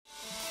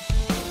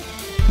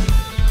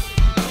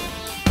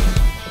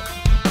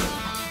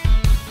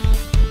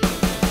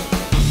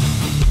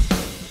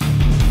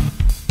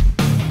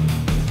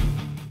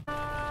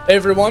Hey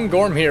everyone,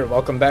 Gorm here.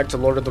 Welcome back to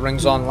Lord of the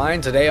Rings Online.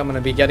 Today I'm going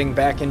to be getting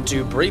back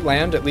into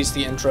Bree-land, at least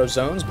the intro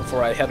zones,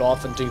 before I head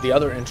off into the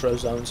other intro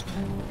zones.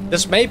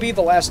 This may be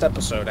the last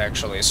episode,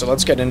 actually, so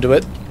let's get into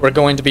it. We're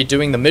going to be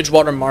doing the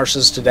Midgewater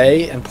Marshes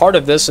today, and part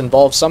of this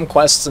involves some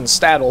quests in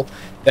Staddle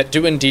that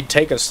do indeed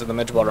take us to the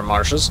Midgewater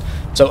Marshes.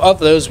 So of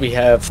those, we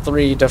have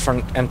 3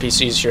 different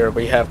NPCs here.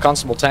 We have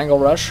Constable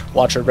Tanglerush,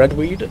 Watcher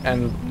Redweed,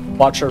 and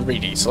Watcher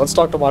Reedy. So let's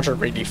talk to Watcher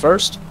Reedy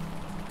first.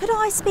 Could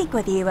I speak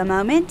with you a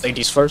moment?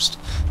 Ladies first.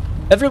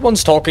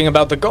 Everyone's talking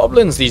about the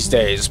goblins these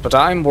days, but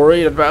I'm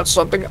worried about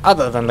something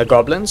other than the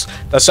goblins.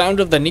 The sound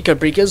of the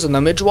Knickerbrickers in the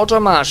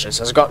Midgewater Marshes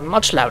has gotten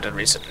much louder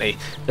recently.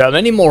 There are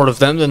many more of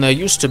them than there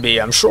used to be,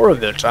 I'm sure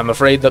of it. I'm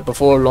afraid that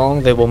before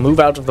long they will move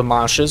out of the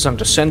marshes and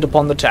descend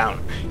upon the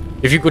town.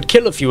 If you could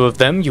kill a few of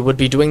them, you would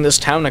be doing this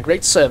town a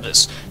great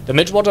service. The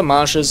Midgewater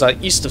Marshes are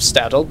east of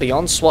Staddle,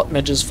 beyond Swat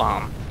Midge's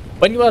farm.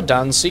 When you are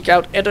done, seek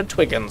out Edda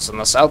Twiggins in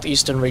the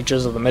southeastern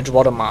reaches of the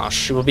Midgewater Marsh.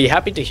 She will be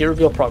happy to hear of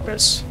your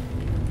progress.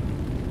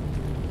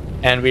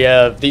 And we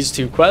have these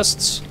 2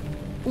 quests.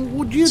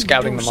 Would you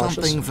Scouting do the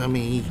marshes. something for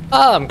me?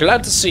 I'm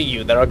glad to see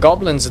you. There are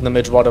goblins in the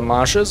Midgewater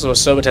Marshes, or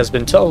so it has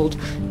been told.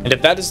 And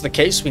if that is the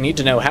case, we need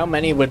to know how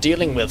many we're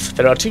dealing with.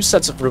 There are 2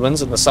 sets of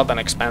ruins in the southern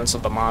expanse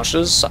of the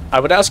marshes. I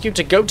would ask you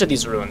to go to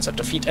these ruins and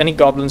defeat any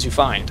goblins you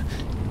find.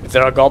 If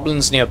there are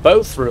goblins near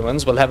both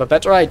ruins, we'll have a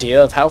better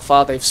idea of how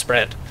far they've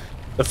spread.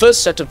 The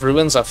first set of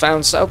ruins are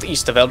found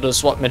southeast of Elder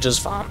Swat Midge's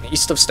farm,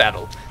 east of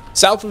Staddle.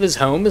 South of his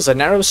home is a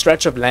narrow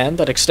stretch of land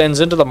that extends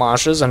into the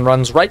marshes and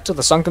runs right to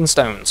the sunken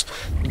stones.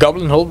 The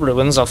Goblin Hole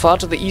ruins are far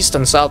to the east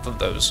and south of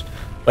those.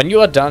 When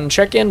you are done,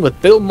 check in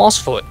with Bill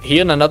Mossfoot. He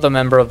and another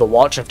member of the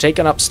Watch have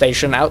taken up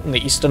station out in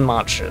the eastern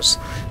marshes,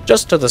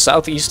 just to the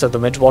southeast of the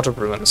Midgewater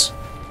ruins.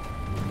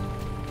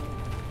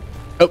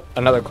 Oh,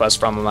 another quest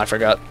from him, I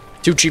forgot.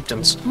 2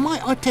 chieftains.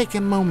 Might I take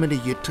a moment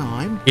of your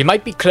time? You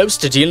might be close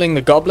to dealing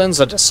the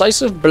goblins a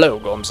decisive blow,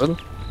 Gormson.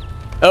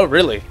 Oh,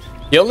 really?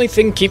 The only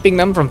thing keeping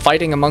them from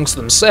fighting amongst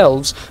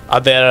themselves are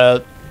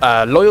their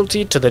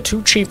loyalty to the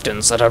 2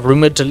 chieftains that are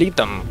rumored to lead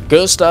them,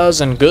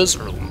 Gerstars and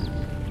Gersrum.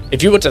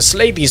 If you were to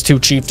slay these 2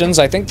 chieftains,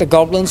 I think the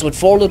goblins would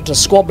fall into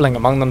squabbling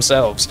among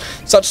themselves.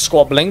 Such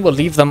squabbling will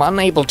leave them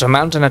unable to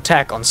mount an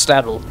attack on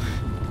Staddle.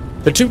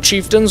 The 2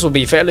 chieftains will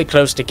be fairly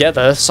close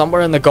together,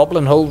 somewhere in the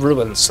Goblin Hole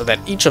ruins, so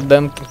that each of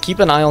them can keep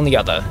an eye on the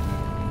other.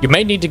 You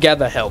may need to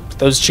gather help.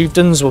 Those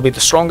chieftains will be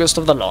the strongest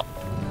of the lot.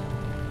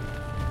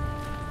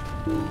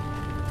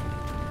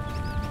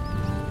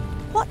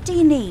 What do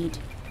you need?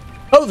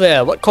 Oh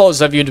there, what cause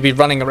have you to be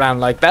running around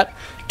like that?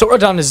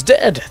 Toradan is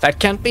dead. That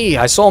can't be.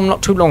 I saw him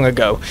not too long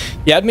ago.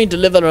 He had me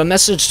deliver a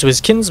message to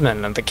his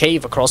kinsmen in the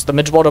cave across the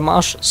Midgewater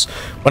Marshes.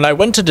 When I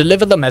went to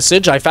deliver the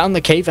message, I found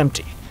the cave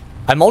empty.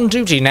 I'm on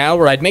duty now,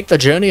 or I'd make the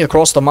journey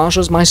across the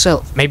marshes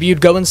myself. Maybe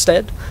you'd go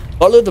instead?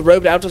 Follow the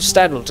road out of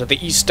Staddle to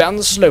the east down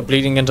the slope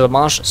leading into the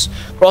marshes.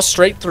 Cross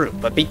straight through,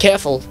 but be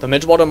careful. The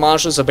Midgewater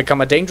Marshes have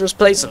become a dangerous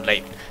place of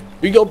late.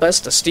 Do your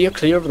best to steer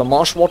clear of the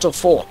Marshwater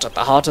Fort at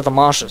the heart of the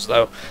marshes,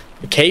 though.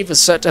 The cave is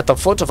set at the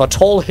foot of a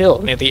tall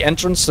hill near the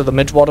entrance to the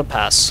Midgewater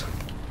Pass.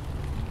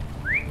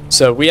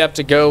 So we have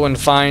to go and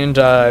find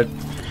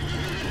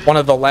one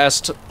of the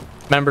last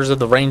members of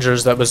the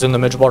Rangers that was in the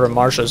Midgewater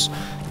Marshes.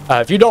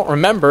 If you don't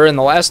remember, in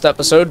the last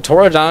episode,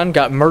 Toradan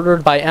got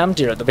murdered by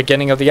Amdir at the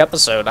beginning of the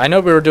episode. I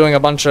know we were doing a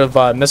bunch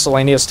of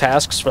miscellaneous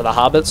tasks for the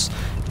hobbits,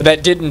 but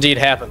that did indeed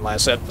happen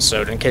last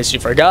episode, in case you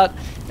forgot,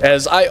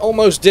 as I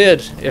almost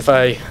did if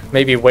I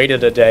maybe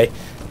waited a day.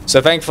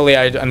 So thankfully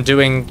I'm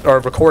doing, or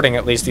recording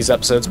at least, these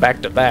episodes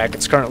back to back.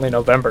 It's currently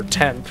November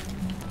 10th.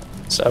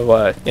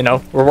 So, you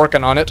know, we're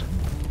working on it.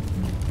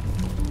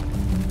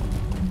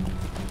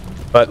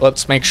 But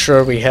let's make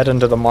sure we head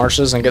into the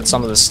marshes and get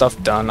some of this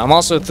stuff done. I'm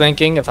also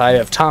thinking, if I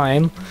have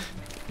time,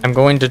 I'm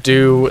going to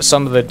do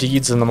some of the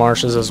deeds in the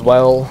marshes as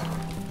well.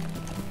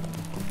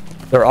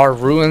 There are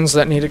ruins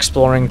that need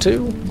exploring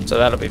too, so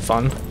that'll be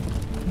fun.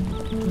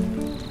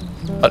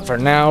 But for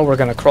now, we're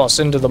going to cross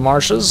into the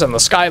marshes, and the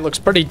sky looks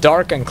pretty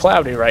dark and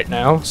cloudy right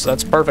now, so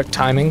that's perfect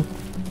timing.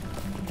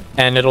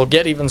 And it'll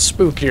get even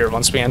spookier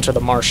once we enter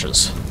the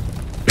marshes.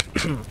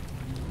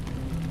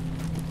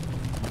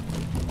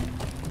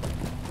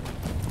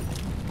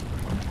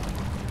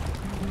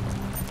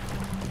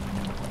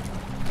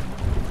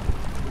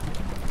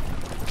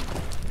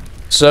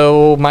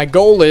 So my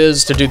goal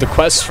is to do the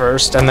quests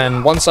first, and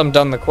then once I'm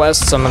done the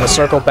quests, I'm going to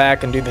circle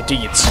back and do the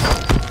deeds.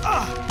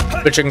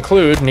 Which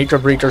include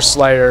Knickerbricker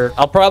Slayer.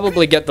 I'll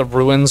probably get the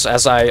ruins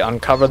as I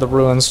uncover the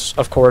ruins,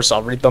 of course,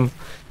 I'll read them.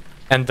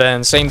 And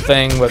then same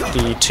thing with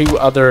the 2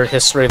 other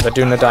History of the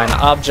Dunedain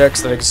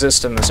objects that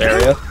exist in this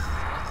area.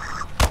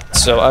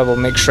 So I will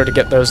make sure to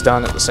get those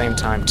done at the same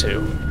time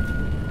too.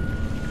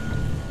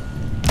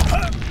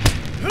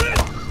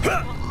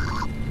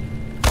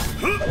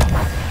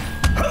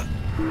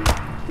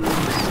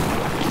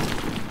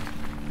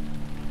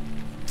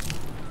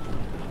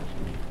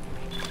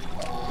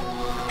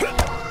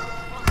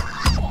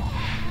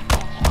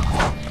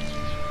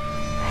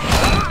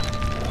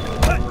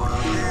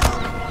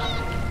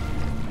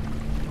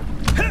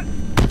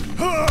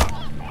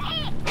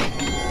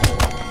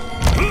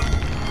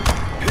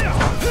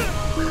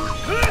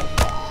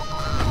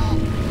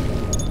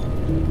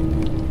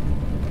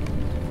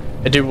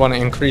 I do want to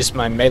increase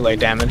my melee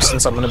damage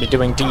since I'm going to be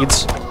doing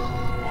deeds.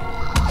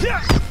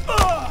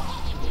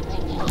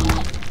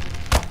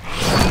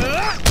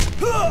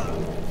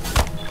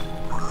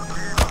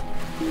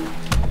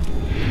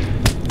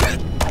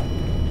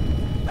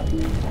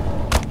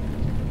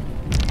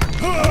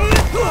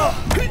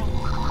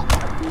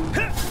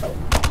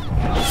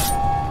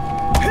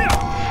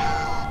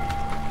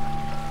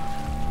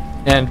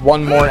 And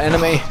one more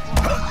enemy.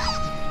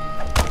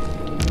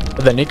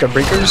 The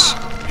Breakers.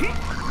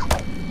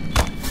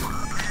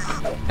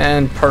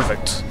 And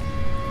perfect.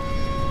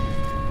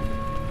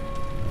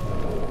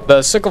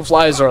 The sickle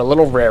flies are a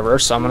little rarer,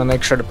 so I'm going to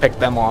make sure to pick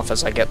them off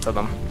as I get to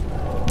them.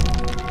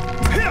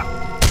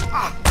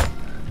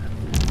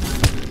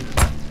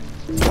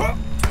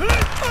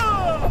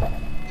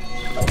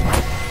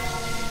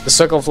 The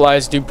sickle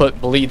flies do put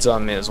bleeds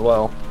on me as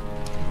well.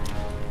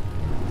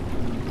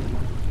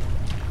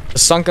 The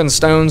sunken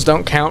stones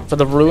don't count for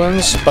the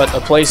ruins, but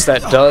a place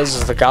that does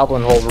is the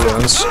Goblin Hole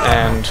ruins,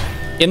 and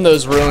in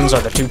those ruins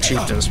are the two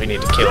chieftains we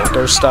need to kill,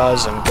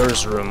 Gerstaz and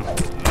Gersroom.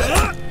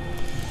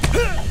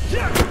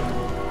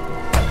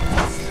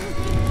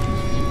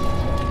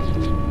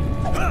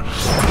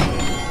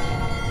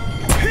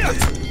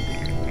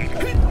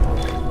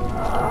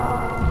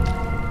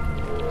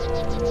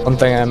 One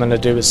thing I'm going to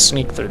do is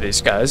sneak through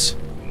these guys.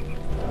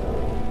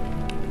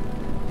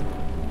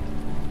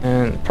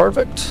 And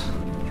perfect.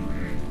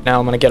 Now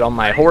I'm going to get on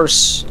my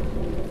horse.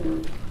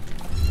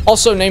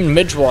 Also named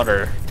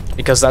Midgewater,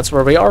 because that's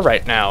where we are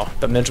right now,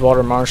 the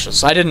Midgewater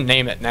Marshes. I didn't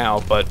name it now,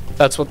 but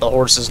that's what the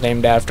horse is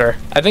named after.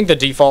 I think the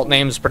default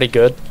name is pretty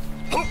good.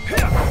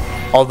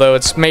 Although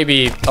it's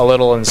maybe a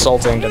little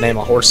insulting to name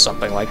a horse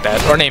something like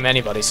that, or name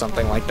anybody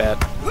something like that,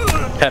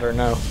 pet or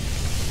no.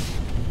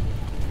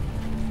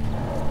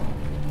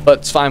 But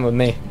it's fine with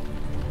me.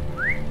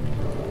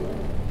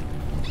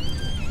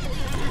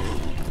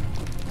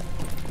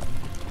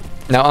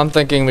 Now I'm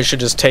thinking we should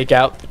just take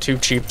out the two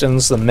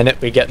chieftains the minute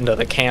we get into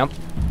the camp,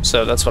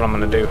 so that's what I'm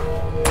gonna do.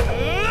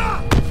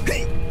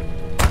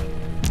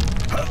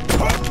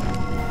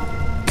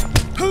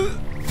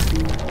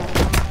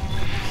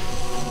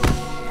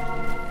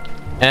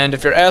 And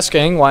if you're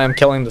asking why I'm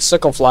killing the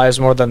sickle flies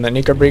more than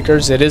the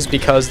Breakers, it is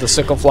because the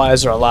sickle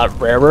flies are a lot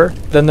rarer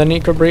than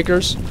the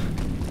Breakers.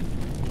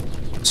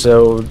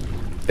 So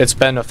it's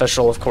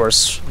beneficial, of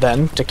course,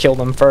 then, to kill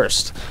them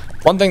first.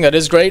 One thing that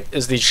is great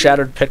is these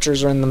shattered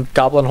pitchers are in the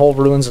Goblin Hole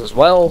ruins as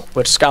well,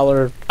 which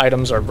scholar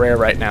items are rare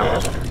right now.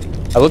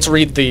 Let's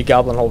read the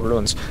Goblin Hole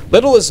ruins.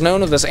 Little is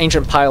known of this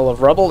ancient pile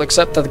of rubble,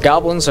 except that the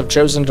goblins have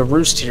chosen to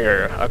roost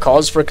here, a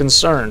cause for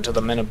concern to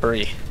the men of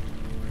Bree.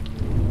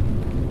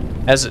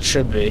 As it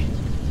should be.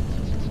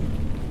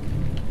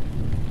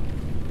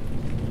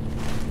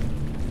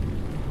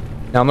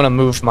 Now I'm going to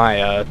move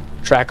my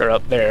tracker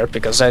up there,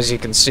 because as you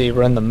can see,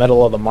 we're in the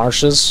middle of the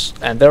marshes,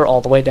 and they're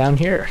all the way down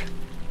here.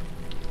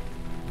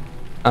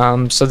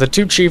 So the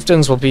two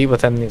chieftains will be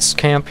within this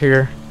camp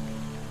here.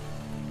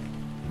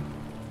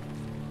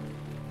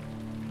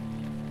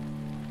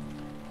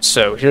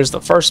 So here's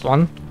the first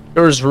one,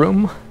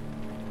 Gersroom,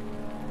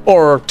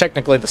 or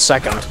technically the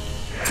second,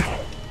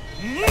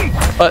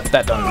 but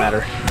that doesn't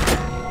matter.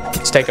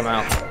 Let's take him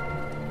out.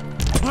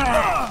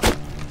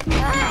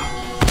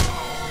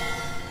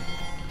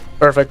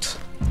 Perfect.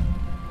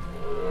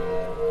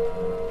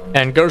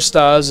 And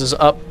Gerstaz is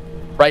up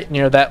right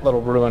near that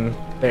little ruin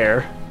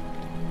there.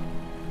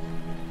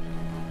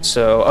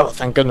 So, oh,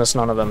 thank goodness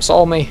none of them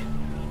saw me.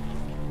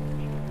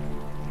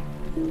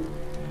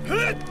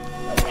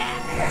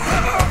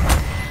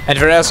 And if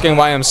you're asking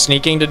why I'm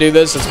sneaking to do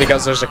this, it's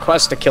because there's a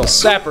quest to kill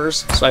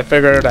sappers, so I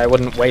figured I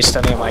wouldn't waste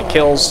any of my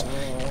kills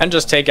and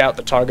just take out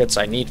the targets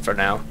I need for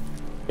now,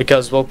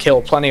 because we'll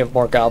kill plenty of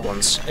more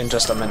goblins in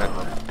just a minute.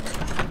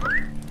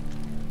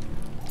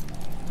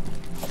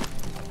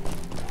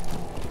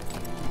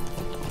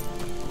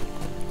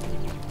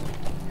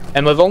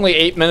 And with only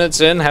 8 minutes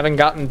in, having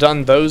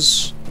done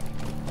those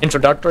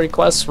introductory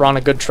quests, we're on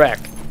a good track.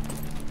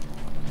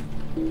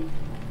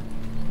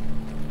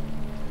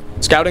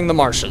 Scouting the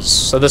marshes.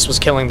 So this was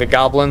killing the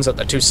goblins at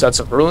the two sets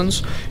of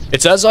ruins.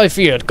 It's as I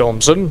feared,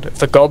 Gormson. If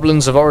the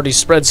goblins have already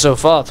spread so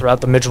far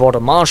throughout the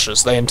Midgewater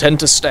marshes, they intend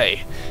to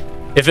stay.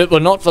 If it were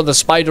not for the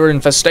spider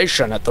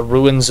infestation at the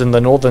ruins in the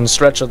northern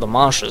stretch of the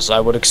marshes, I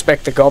would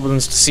expect the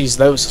goblins to seize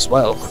those as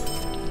well.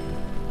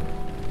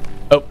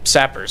 Oh,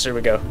 sappers, here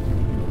we go.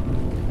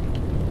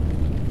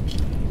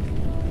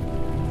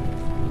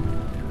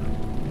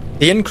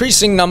 The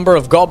increasing number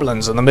of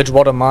goblins in the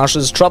Midgewater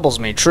marshes troubles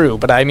me, true,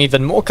 but I am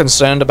even more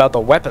concerned about the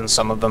weapons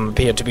some of them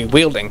appear to be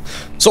wielding.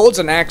 Swords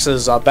and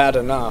axes are bad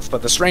enough,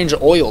 but the strange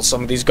oil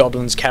some of these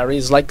goblins carry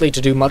is likely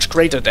to do much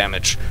greater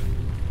damage.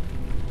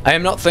 I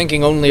am not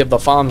thinking only of the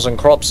farms and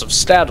crops of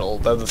Staddle,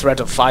 though the threat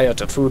of fire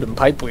to food and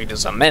pipeweed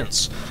is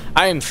immense.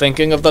 I am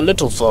thinking of the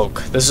little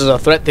folk. This is a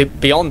threat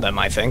beyond them,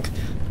 I think.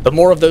 The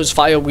more of those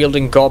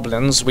fire-wielding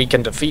goblins we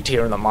can defeat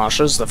here in the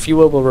marshes, the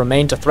fewer will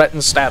remain to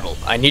threaten Staddle.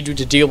 I need you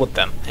to deal with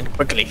them, and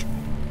quickly.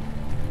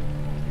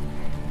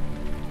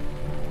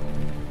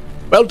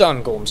 Well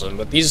done, Gormson.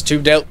 With these two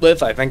dealt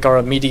with, I think our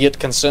immediate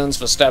concerns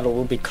for Staddle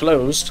will be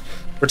closed.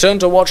 Return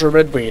to Watcher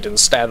Redweed and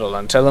Staddle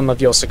and tell him of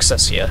your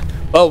success here.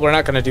 Well, we're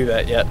not going to do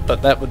that yet,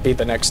 but that would be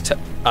the next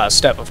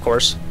step, of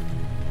course.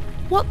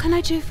 What can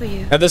I do for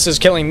you? Now, this is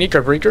killing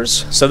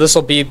Knickerbreakers, so this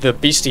will be the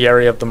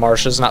bestiary of the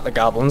marshes, not the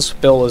goblins.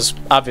 Bill is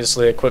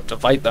obviously equipped to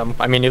fight them.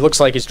 I mean, he looks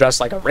like he's dressed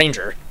like a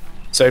ranger,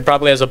 so he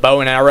probably has a bow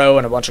and arrow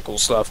and a bunch of cool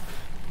stuff.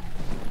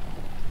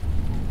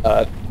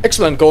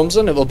 Excellent,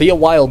 Gormson. It will be a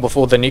while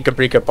before the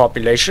Knickerbreaker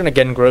population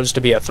again grows to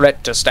be a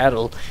threat to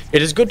Staddle.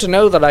 It is good to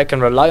know that I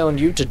can rely on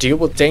you to deal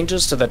with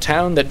dangers to the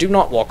town that do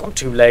not walk on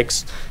two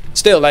legs.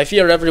 Still, I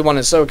fear everyone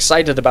is so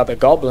excited about the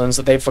goblins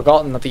that they've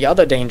forgotten that the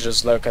other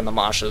dangers lurk in the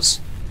marshes.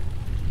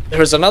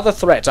 There is another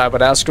threat I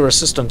would ask your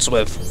assistance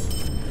with.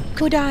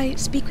 Could I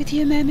speak with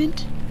you a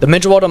moment? The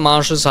Midgewater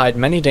marshes hide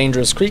many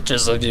dangerous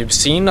creatures, as you've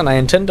seen, and I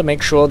intend to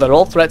make sure that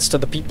all threats to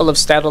the people of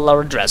Staddle are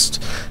addressed.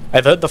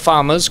 I've heard the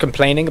farmers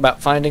complaining about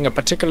finding a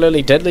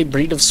particularly deadly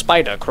breed of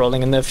spider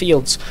crawling in their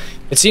fields.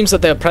 It seems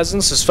that their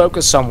presence is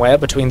focused somewhere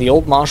between the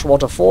old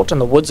Marshwater Fort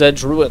and the Wood's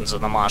Edge ruins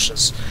in the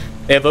marshes.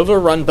 They have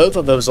overrun both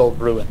of those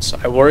old ruins.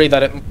 I worry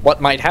that what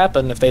might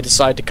happen if they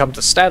decide to come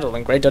to Staddle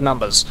in greater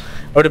numbers.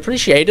 I would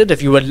appreciate it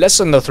if you would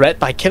lessen the threat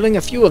by killing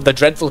a few of the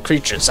dreadful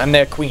creatures and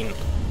their queen.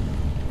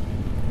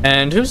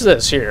 And who's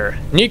this here?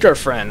 Neeker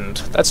friend.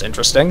 That's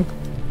interesting.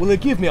 Will you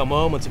give me a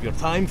moment of your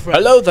time, friend?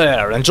 Hello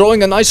there,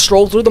 enjoying a nice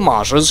stroll through the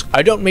marshes.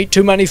 I don't meet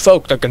too many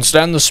folk that can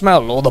stand the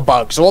smell, or the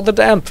bugs, or the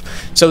damp,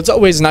 so it's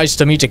always nice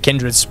to meet a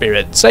kindred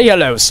spirit. Say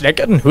hello,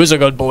 Snicken. Who's a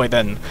good boy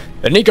then?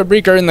 The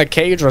Knickerbreaker in the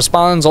cage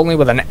responds only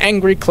with an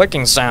angry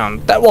clicking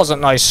sound. That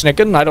wasn't nice,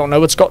 Snicken. I don't know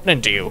what's gotten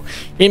into you.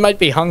 He might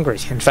be hungry.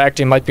 In fact,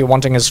 he might be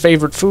wanting his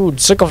favorite food,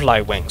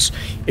 sicklefly wings.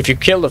 If you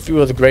kill a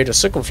few of the greater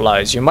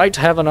sickleflies, you might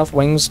have enough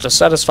wings to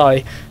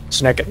satisfy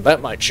Snicken.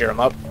 That might cheer him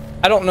up.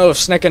 I don't know if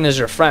Snicken is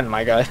your friend,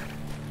 my guy.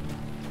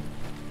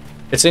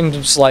 It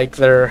seems like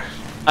they're...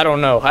 I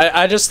don't know.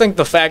 I just think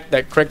the fact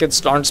that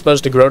crickets aren't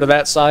supposed to grow to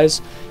that size,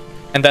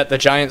 and that the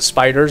giant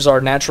spiders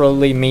are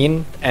naturally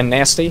mean and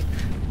nasty,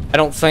 I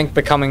don't think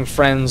becoming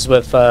friends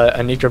with a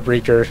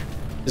Knickerbreaker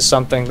is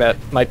something that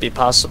might be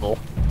possible.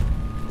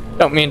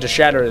 Don't mean to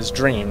shatter his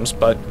dreams,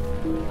 but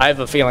I have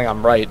a feeling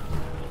I'm right.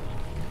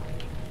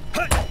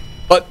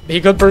 But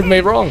he could prove me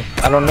wrong.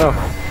 I don't know.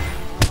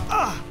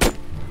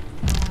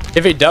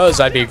 If he does,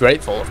 I'd be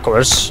grateful, of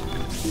course.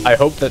 I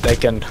hope that they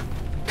can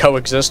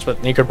coexist with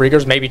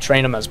Knickerbreakers, maybe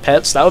train them as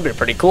pets. That would be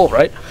pretty cool,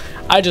 right?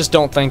 I just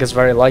don't think it's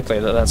very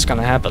likely that that's going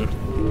to happen.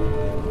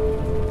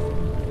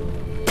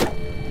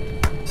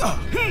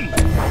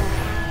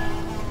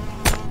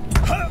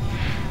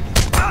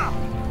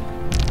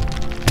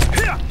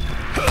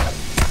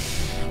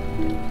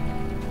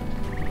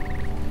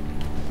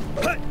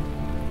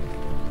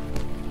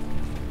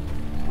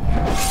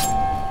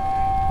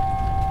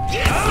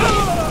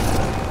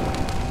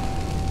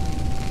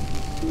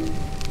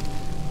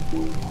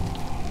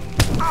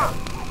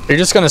 You're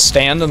just gonna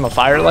stand in the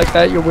fire like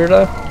that, you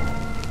weirdo?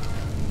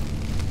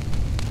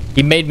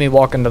 He made me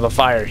walk into the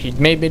fire. He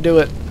made me do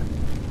it.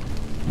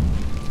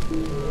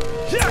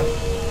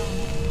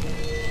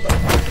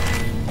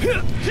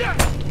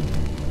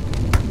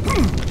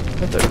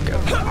 There we go.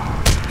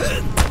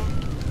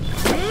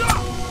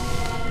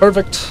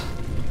 Perfect.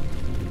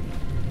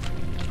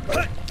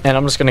 And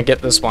I'm just gonna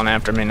get this one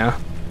after me now.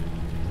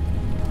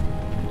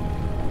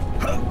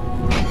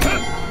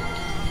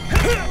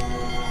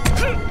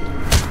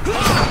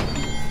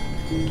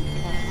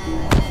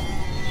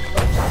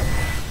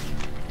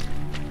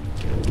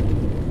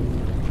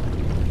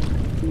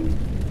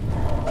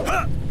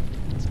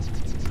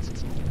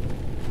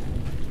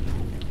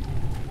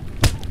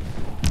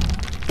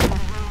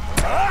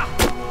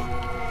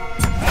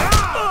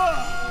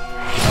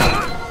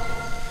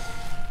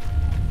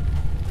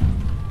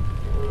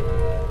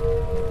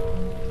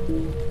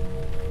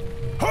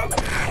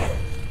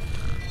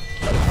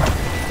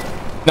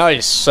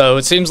 Nice, so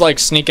it seems like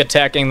sneak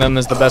attacking them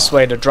is the best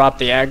way to drop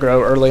the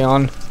aggro early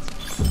on.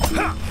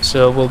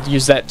 So we'll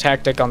use that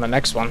tactic on the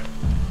next one.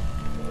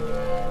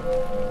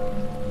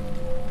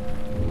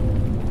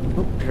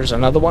 Oh, here's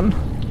another one.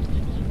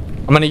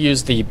 I'm gonna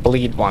use the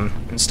bleed one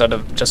instead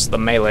of just the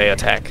melee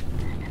attack.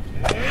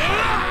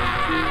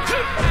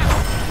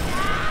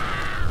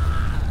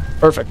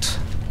 Perfect.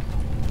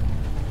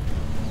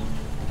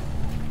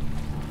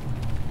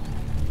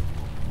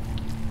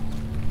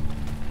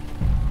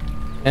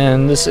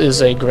 And this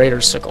is a greater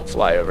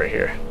sicklefly over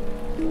here.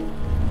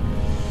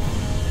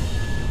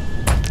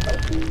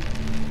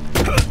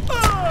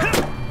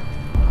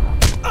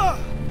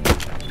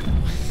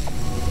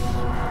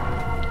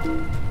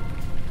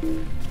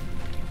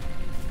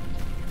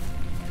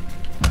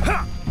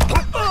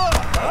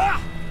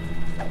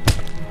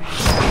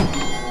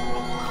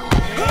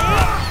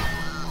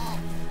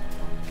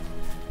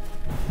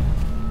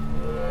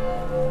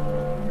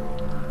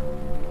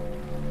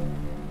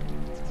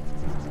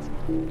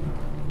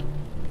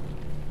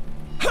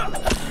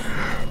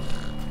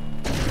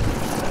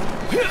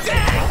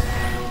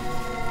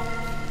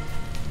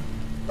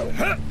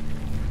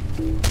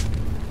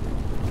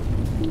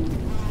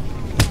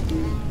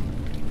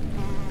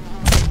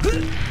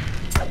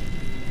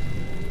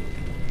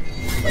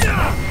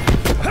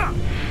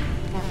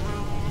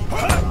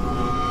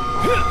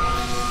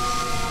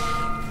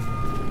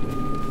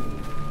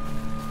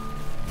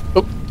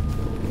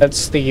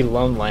 That's the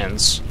Lone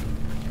Lands.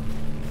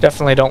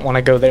 Definitely don't want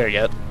to go there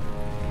yet.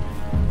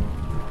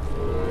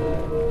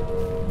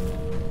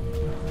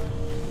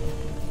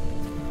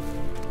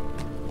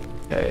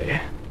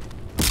 Okay.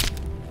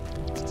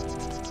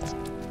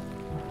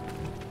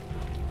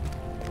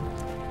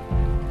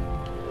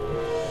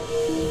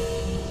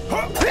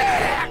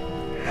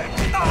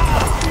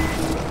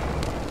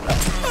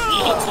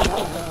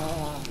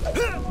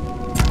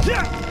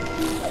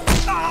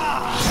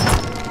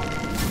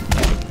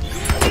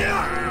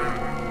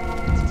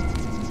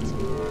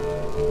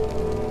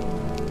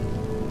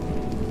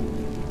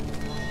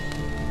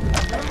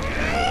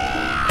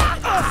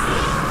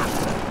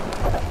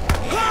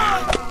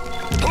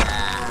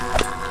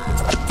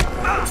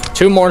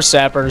 Two more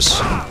sappers,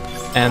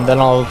 and then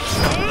I'll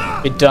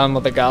be done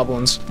with the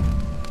goblins.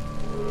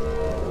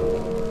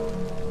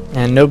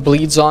 And no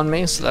bleeds on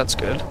me, so that's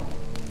good.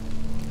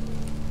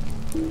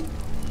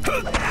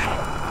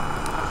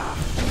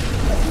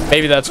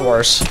 Maybe that's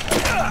worse.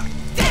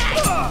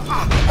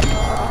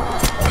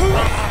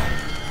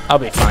 I'll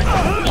be fine.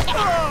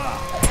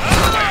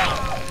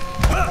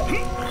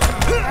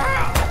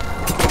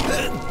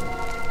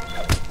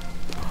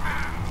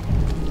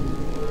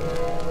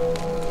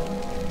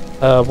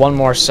 One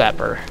more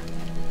sapper.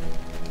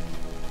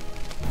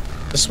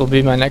 This will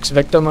be my next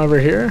victim over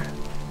here.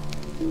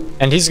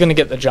 And he's gonna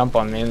get the jump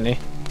on me, isn't he?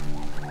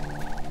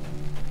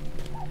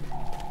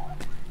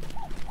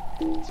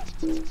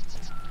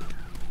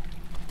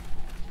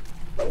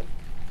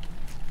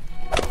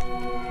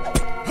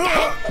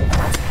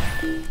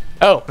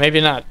 Oh, maybe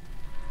not.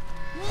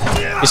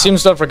 He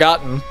seems to have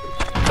forgotten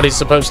what he's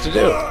supposed to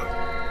do.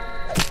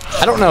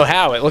 I don't know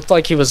how. It looked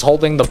like he was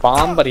holding the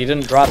bomb, but he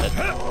didn't drop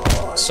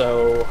it.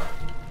 So,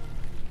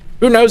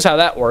 who knows how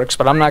that works,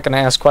 but I'm not going to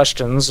ask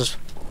questions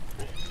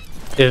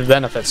if it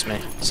benefits me.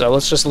 So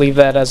let's just leave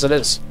that as it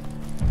is.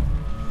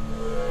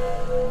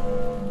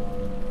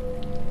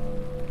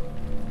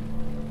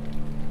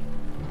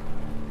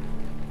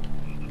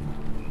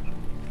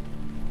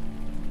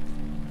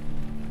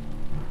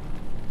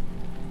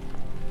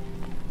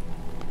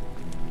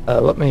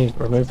 Let me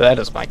remove that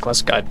as my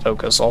quest guide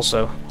focus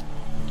also.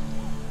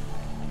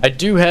 I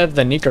do have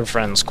the Neeker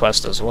Friends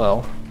quest as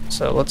well,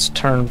 so let's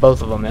turn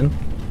both of them in.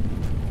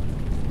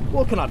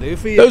 What can I do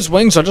for you? Those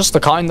wings are just the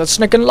kind that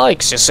Snicken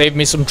likes. You saved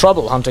me some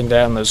trouble hunting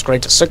down those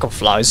great sickle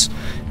flies.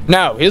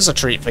 Now, here's a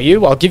treat for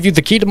you. I'll give you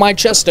the key to my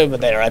chest over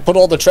there. I put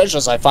all the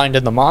treasures I find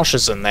in the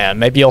marshes in there.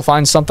 Maybe you'll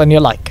find something you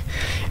like.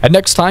 And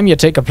next time you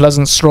take a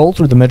pleasant stroll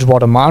through the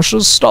Midgewater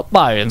marshes, stop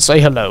by and say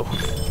hello.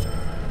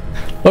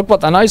 Look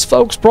what the nice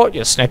folks brought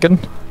you,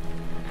 Snicken.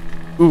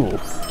 Ooh,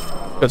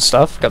 good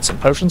stuff. Got some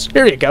potions.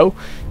 Here you go.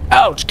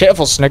 Ouch,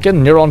 careful,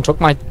 Snicken. Neuron took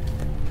my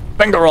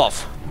finger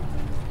off.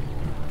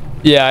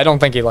 Yeah, I don't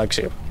think he likes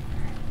you.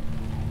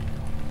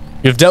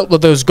 You've dealt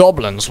with those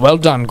goblins. Well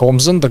done,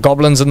 Gormson. The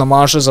goblins in the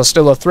marshes are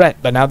still a threat,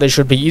 but now they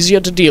should be easier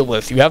to deal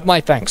with. You have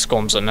my thanks,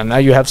 Gormson, and now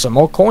you have some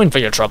more coin for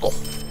your trouble.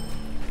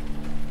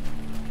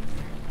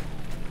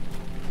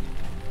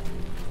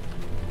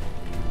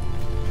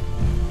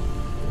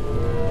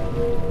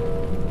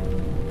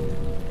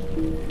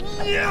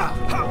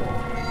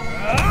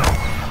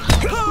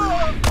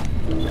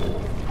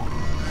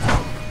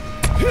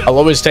 I'll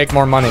always take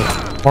more money.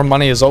 More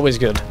money is always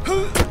good.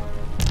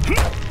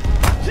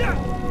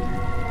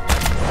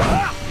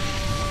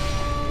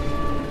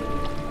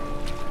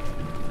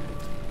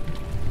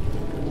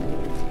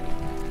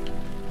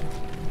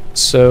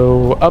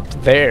 So up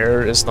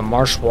there is the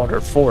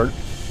Marshwater Fort.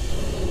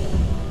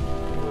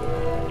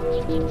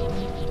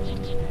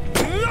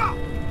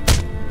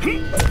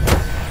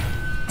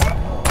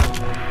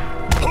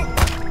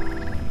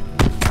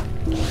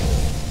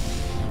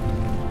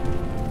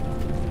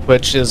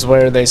 Which is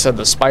where they said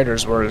the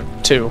spiders were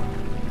too.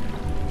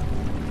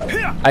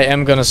 I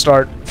am gonna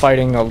start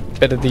fighting a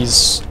bit of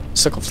these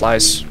sickle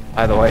flies,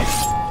 by the way.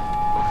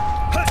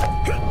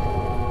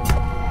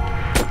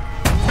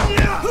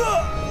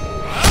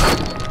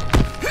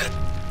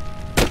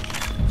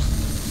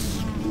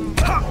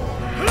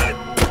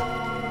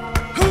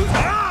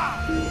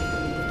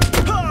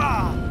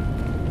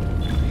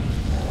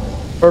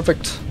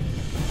 Perfect.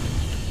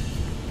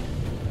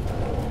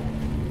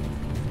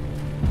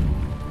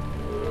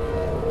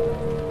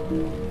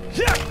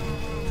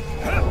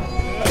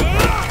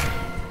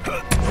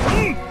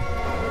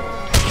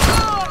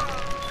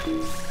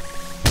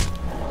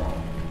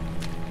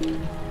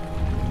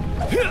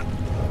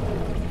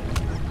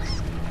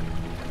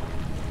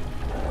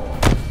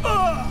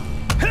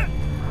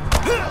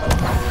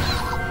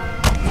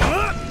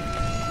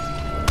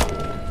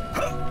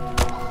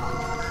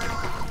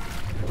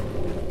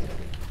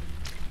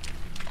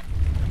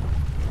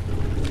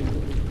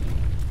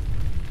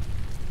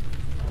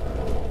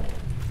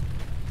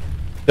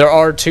 There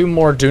are 2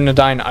 more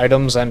Dunedain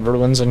items and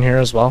ruins in here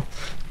as well.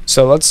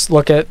 So let's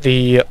look at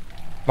the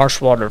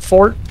Marshwater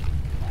Fort.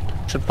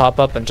 Should pop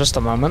up in just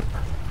a moment.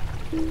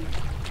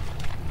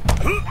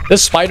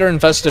 This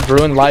spider-infested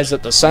ruin lies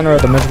at the center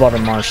of the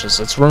Midgewater marshes.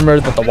 It's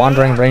rumored that the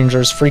wandering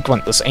rangers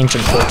frequent this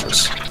ancient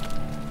fortress.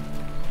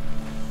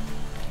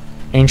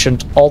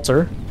 ancient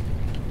altar.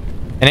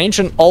 An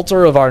ancient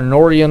altar of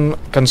Arnorian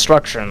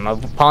construction,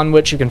 upon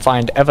which you can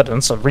find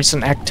evidence of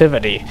recent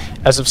activity,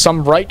 as if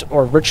some rite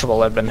or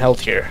ritual had been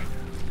held here.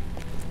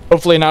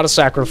 Hopefully not a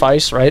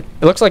sacrifice, right?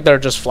 It looks like they're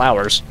just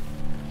flowers.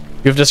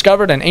 You've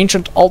discovered an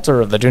ancient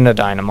altar of the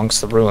Dunedain amongst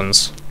the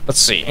ruins.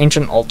 Let's see,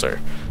 ancient altar.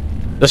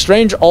 The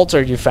strange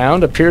altar you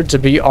found appeared to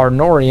be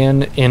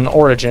Arnorian in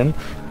origin,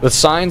 with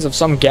signs of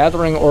some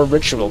gathering or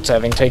ritual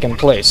having taken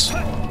place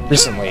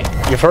recently.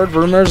 You've heard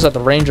rumors that the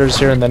rangers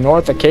here in the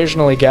north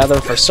occasionally gather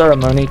for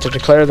ceremony to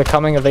declare the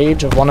coming of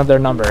age of one of their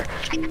number,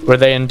 where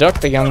they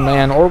induct the young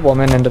man or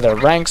woman into their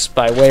ranks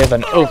by way of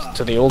an oath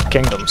to the old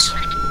kingdoms.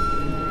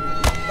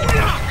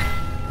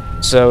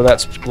 So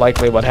that's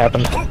likely what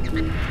happened.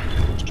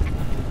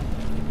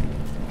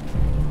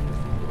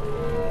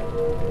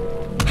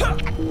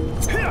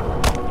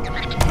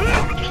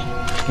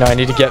 No, I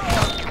need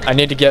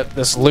to get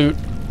this loot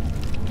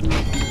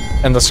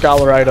and the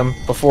scholar item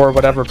before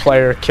whatever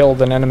player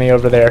killed an enemy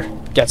over there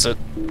gets it.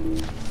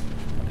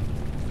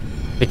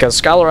 Because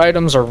scholar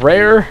items are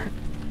rare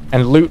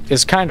and loot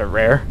is kind of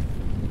rare.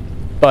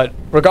 But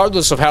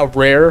regardless of how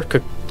rare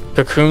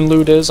cocoon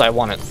loot is, I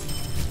want it.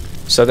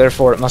 So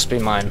therefore it must be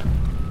mine.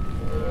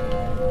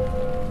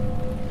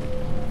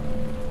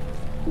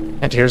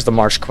 And here's the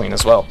Marsh Queen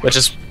as well, which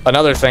is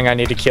another thing I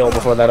need to kill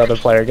before that other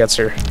player gets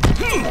here.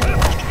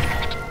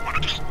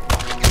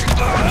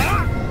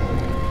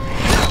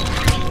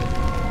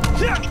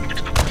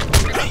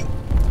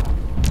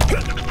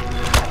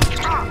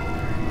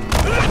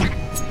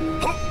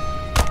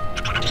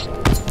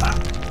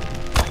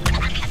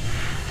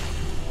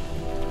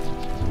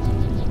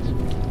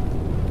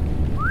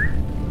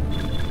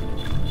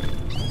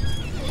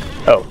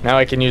 Oh, now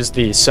I can use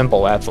the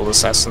simple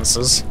Aethelus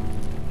essences.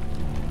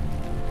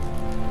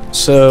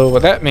 So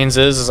what that means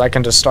is I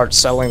can just start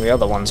selling the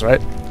other ones,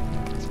 right?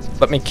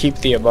 Let me keep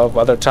the above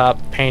weathertop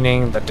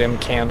painting, the dim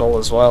candle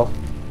as well.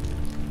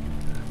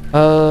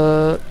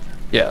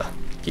 Yeah,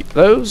 keep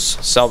those,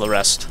 sell the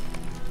rest.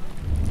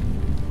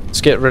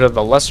 Let's get rid of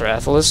the lesser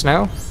Aethelus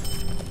now.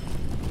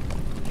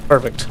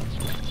 Perfect.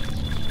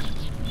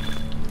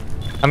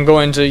 I'm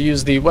going to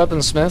use the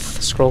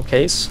weaponsmith scroll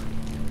case.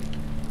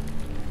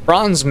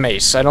 Bronze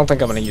mace, I don't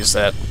think I'm going to use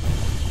that.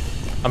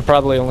 I'm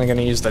probably only going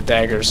to use the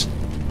daggers.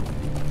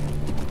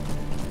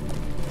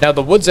 Now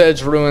the Wood's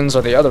Edge ruins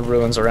are the other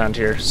ruins around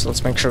here, so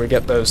let's make sure we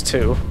get those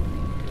too.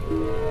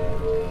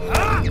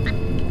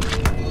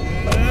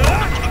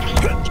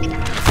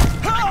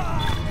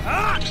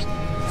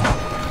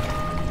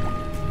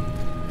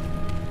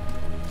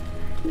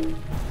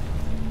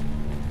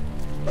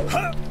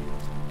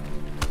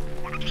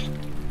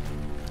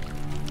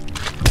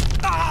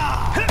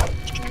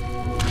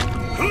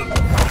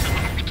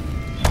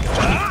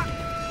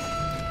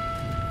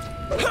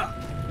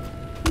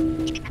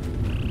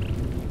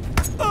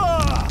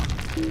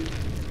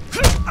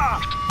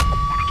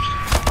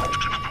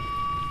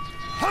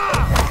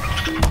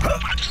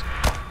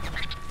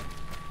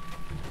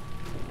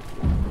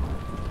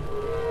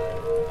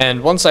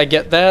 And once I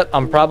get that,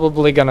 I'm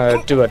probably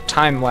gonna do a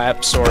time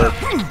lapse or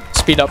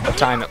speed up the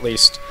time at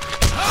least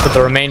for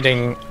the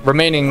remaining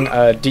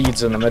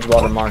deeds in the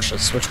Midgewater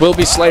Marshes, which will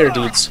be Slayer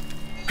deeds.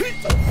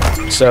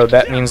 So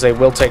that means they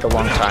will take a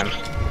long time.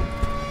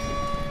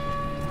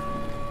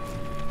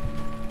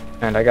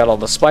 And I got all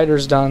the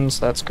spiders done,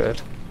 so that's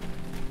good.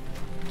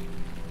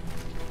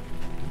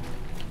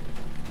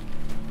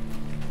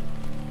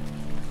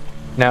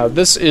 Now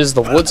this is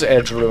the Wood's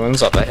Edge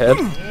ruins up ahead.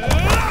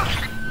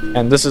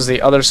 And this is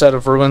the other set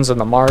of ruins in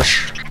the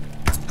marsh.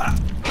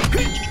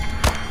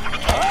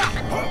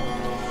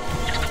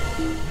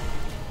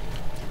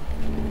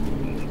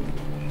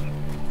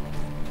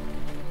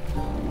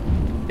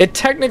 It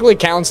technically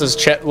counts as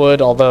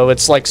Chetwood, although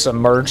it's like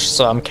submerged,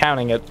 so I'm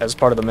counting it as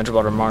part of the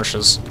Midgewater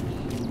Marshes.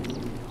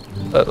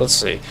 Let's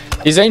see.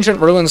 These ancient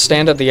ruins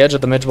stand at the edge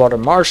of the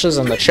Midgewater Marshes,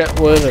 and the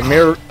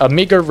Chetwood, a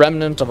meager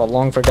remnant of a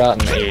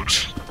long-forgotten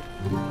age.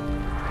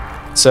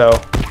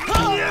 So,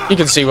 you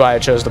can see why I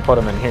chose to put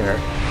them in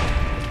here.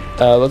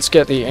 Let's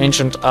get the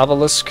ancient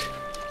obelisk.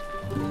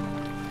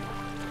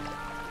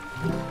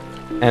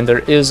 And there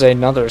is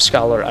another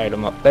scholar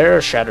item up there,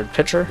 a shattered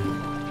pitcher.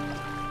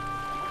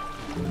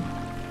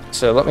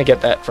 So let me get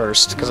that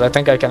first, because I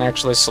think I can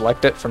actually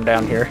select it from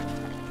down here.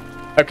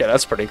 Okay,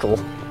 that's pretty cool.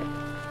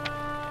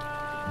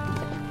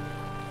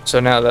 So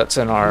now that's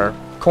in our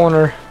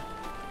corner.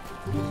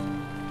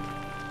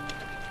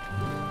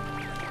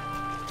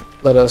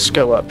 Let us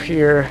go up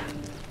here.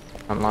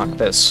 Unlock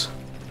this.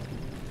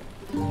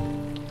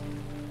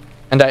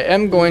 And I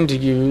am going to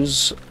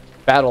use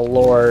battle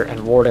lore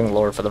and warding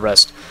lore for the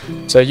rest.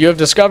 So you have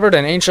discovered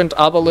an ancient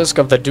obelisk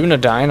of the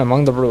Dunedain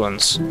among the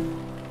ruins.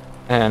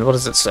 And what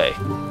does it say?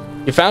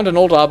 You found an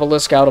old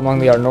obelisk out among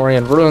the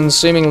Arnorian ruins,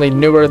 seemingly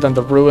newer than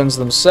the ruins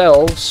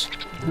themselves.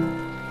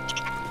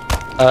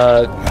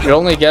 Your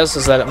only guess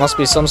is that it must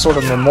be some sort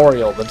of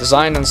memorial. The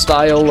design and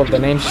style of the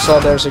names you saw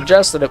there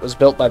suggests that it was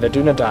built by the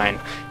Dunedain,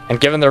 and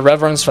given their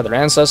reverence for their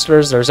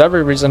ancestors, there's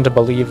every reason to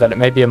believe that it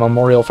may be a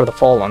memorial for the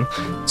fallen.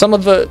 Some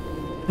of the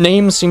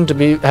names seem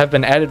to have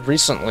been added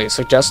recently,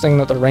 suggesting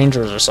that the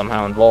Rangers are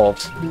somehow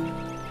involved.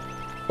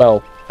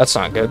 Well, that's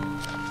not good.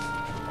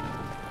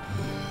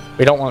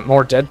 We don't want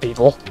more dead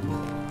people.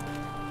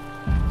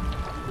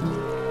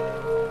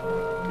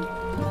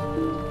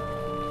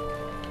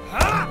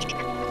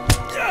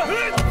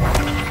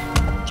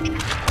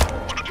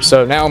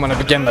 So now I'm going to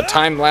begin the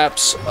time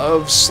lapse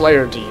of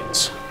Slayer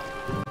deeds.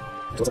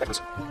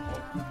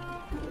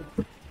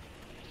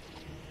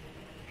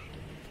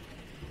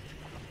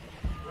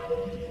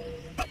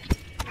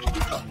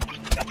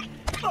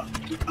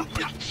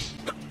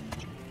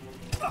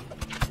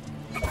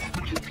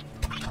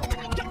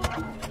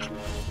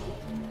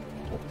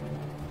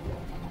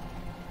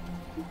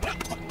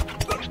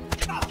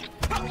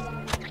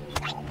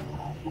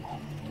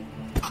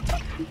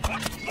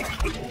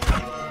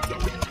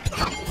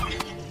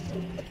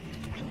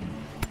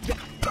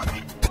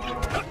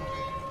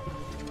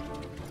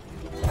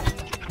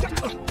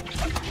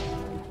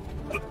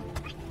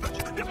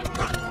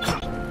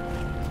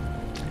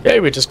 Okay,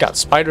 we just got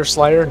Spider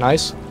Slayer,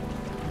 nice.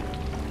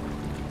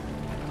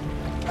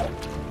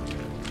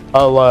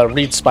 I'll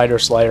read Spider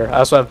Slayer. I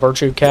also have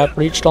Virtue Cap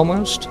reached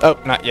almost. Oh,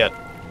 not yet.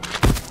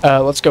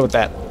 Let's go with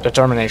that.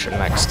 Determination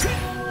next.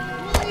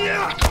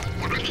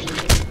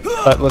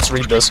 But let's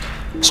read this.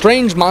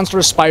 Strange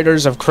monstrous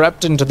spiders have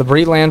crept into the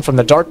bree-land from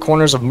the dark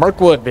corners of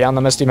Mirkwood beyond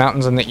the Misty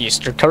Mountains in the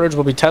east. Your courage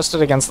will be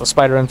tested against the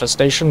spider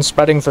infestation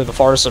spreading through the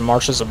forests and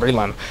marshes of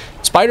Bree-land.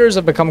 Spiders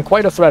have become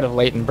quite a threat of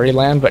late in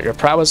Bree-land, but your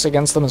prowess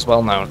against them is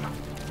well known.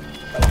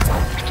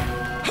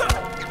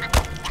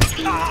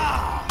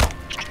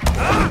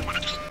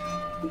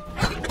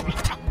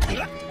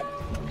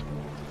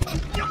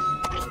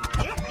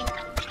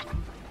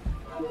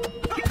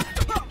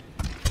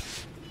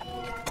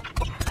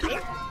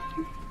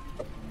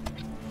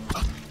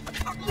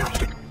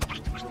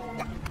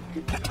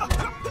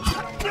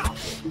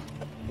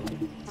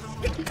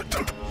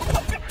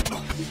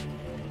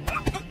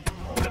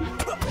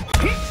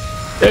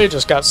 Okay,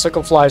 just got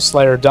Sicklefly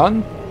Slayer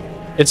done.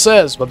 It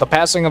says, with the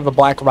passing of the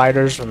Black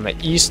Riders from the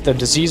east, the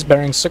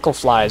disease-bearing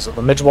Sickleflies of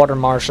the Midgewater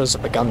marshes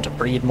have begun to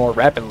breed more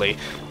rapidly,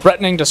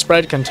 threatening to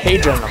spread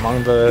contagion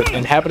among the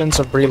inhabitants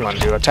of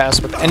Bree-land. You are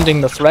tasked with ending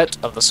the threat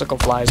of the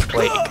Sickleflies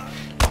plague.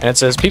 And it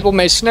says, people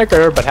may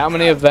snicker, but how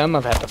many of them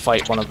have had to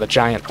fight one of the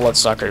giant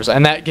bloodsuckers?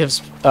 And that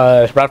gives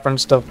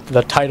reference to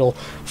the title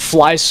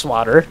Fly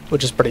Swatter,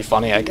 which is pretty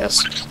funny, I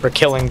guess, for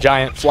killing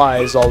giant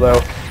flies,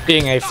 although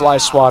being a fly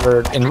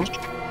swatter in...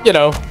 You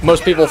know,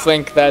 most people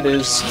think that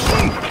is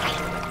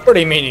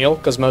pretty menial,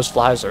 because most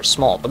flies are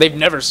small, but they've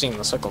never seen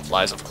the sickle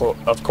flies, of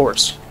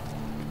course.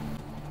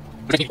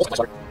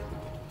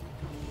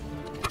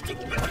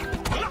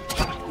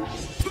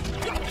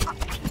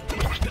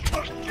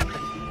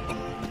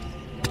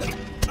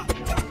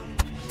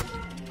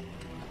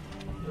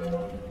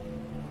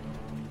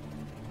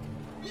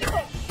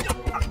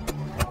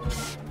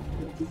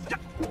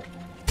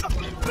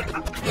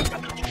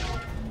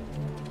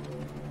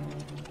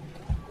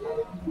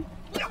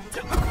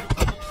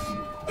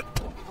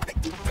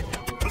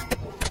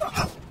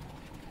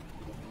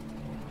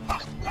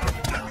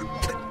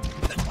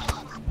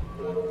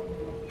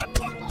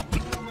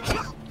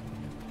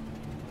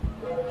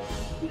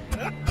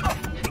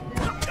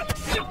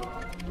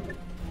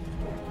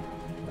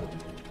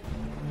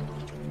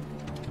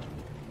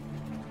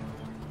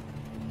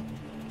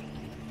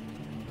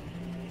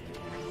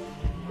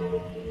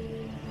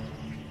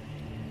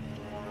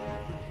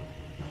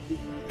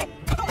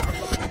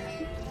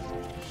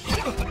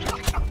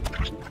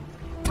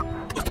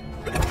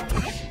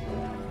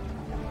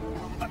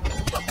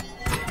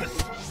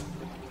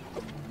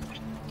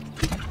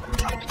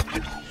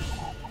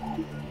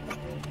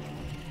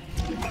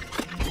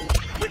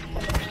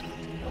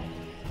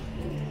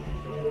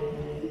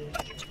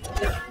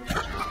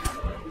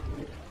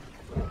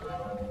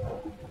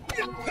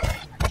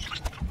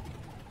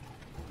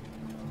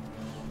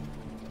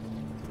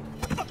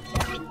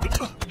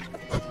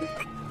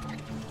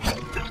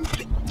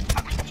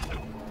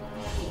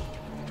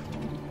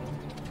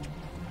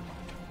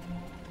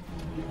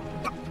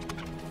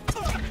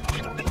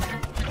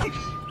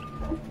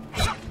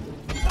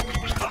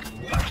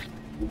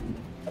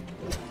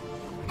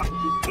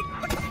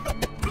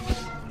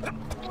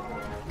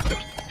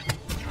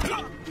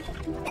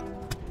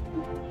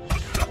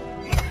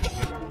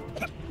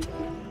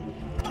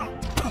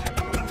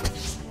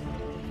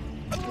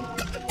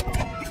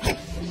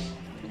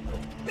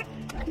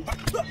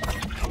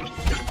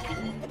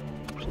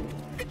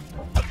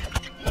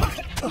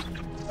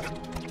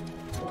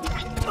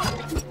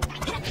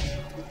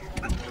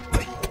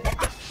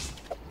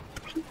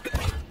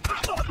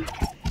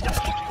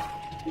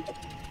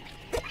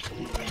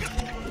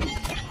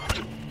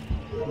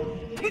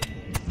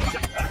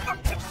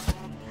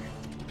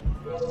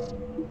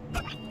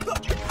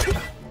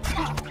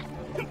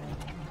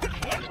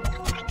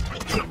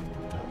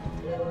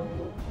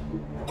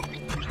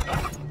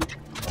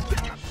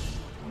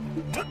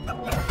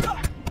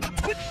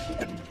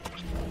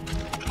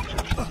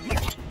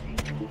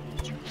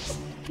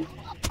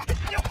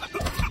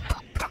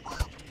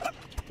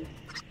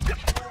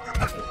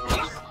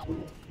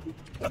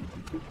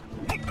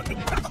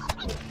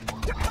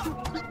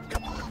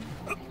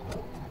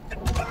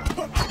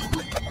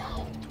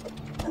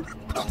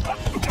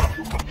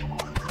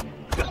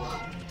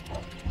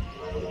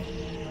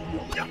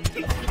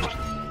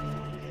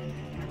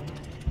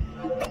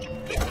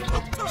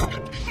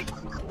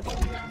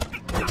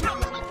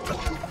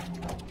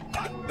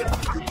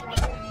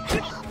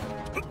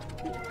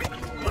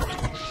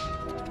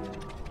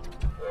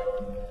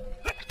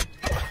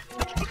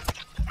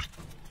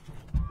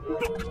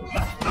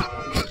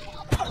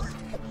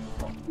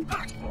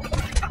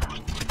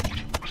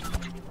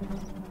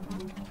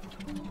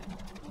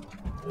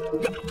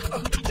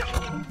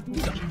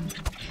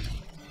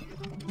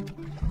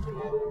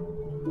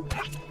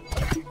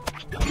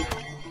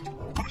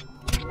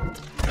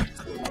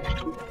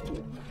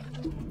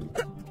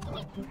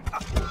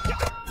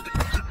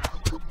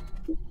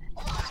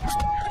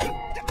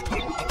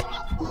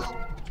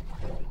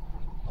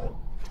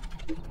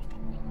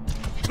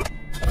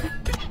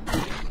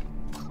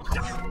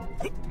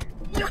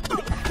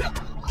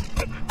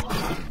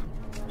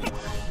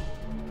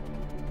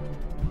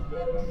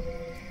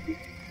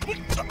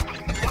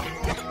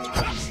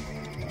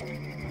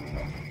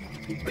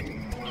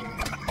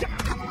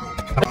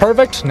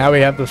 Perfect. Now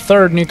we have the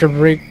third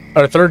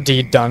third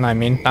deed done, I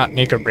mean, not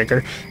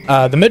Knickerbreaker.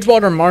 The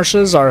Midgewater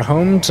Marshes are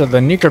home to the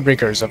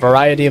Knickerbreakers, a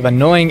variety of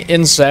annoying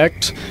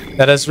insect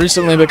that has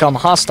recently become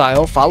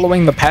hostile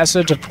following the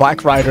passage of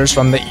Black Riders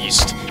from the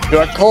east. You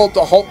are called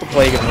to halt the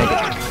plague of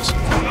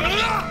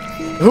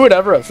Knickerbreakers. Who would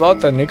ever have thought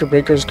that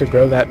Knickerbreakers could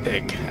grow that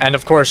big? And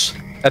of course,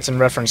 that's in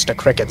reference to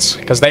crickets,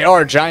 because they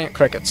are giant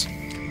crickets.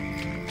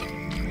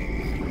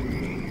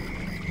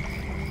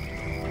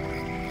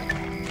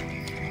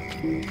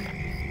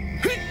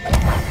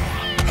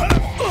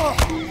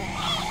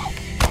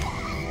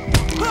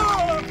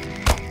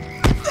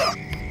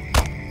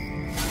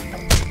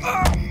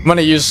 I'm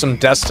gonna use some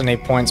destiny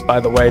points, by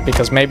the way,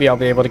 because maybe I'll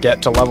be able to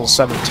get to level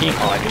 17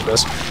 while I do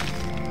this.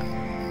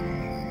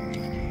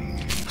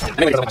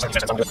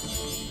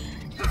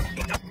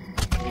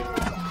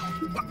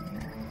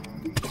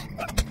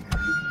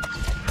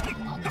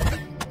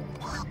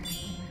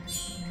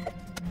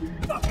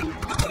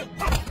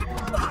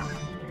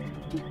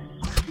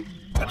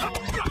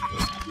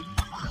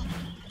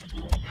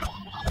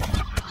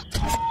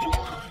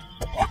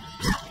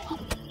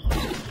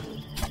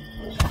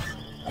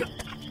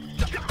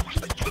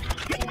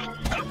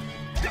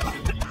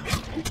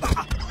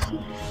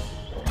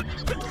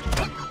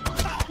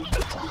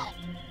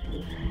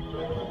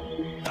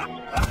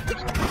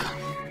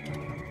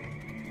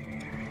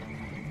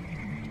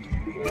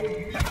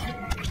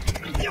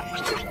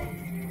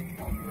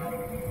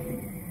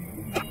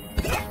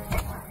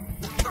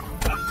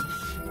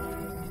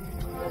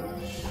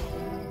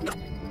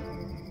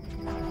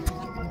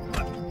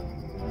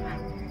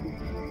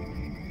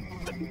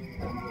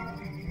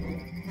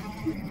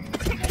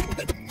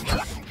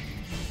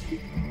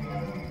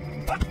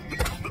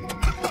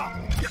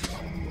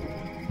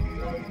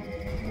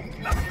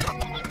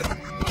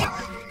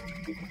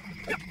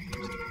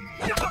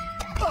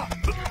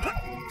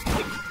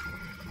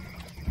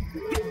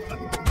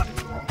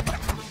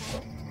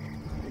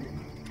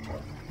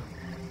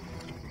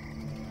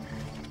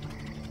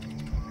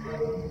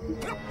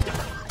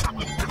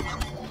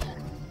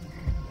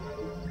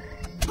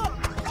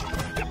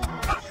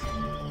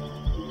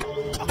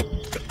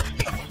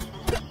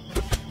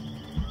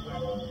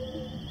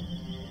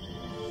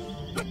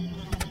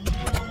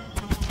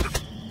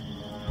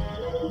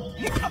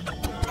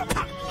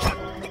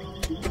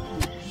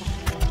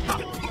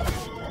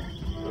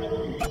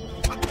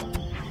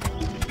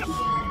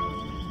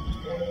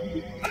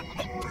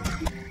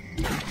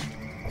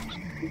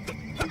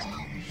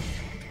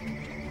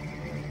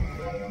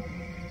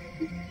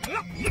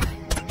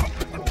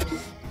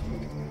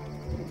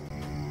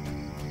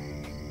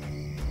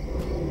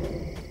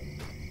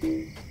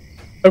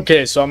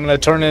 Okay, so I'm gonna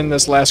turn in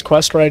this last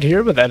quest right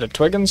here with Edit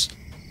Twiggins.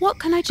 What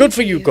can I do? Good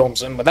for you,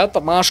 Goblins. Without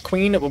the Marsh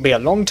Queen, it will be a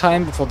long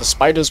time before the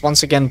spiders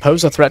once again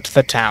pose a threat to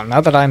the town.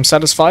 Now that I am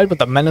satisfied with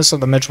the menace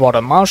of the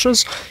Midgewater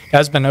Marshes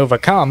has been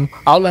overcome,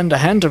 I'll lend a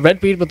hand to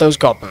Redbeard with those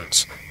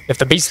goblins. If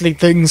the beastly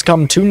things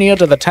come too near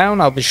to the town,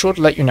 I'll be sure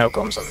to let you know,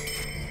 Goblins.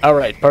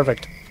 Alright,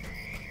 perfect.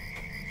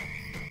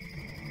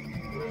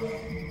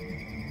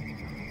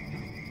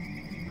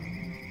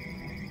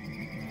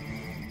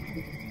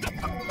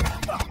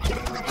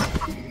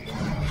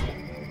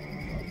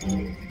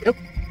 Yep.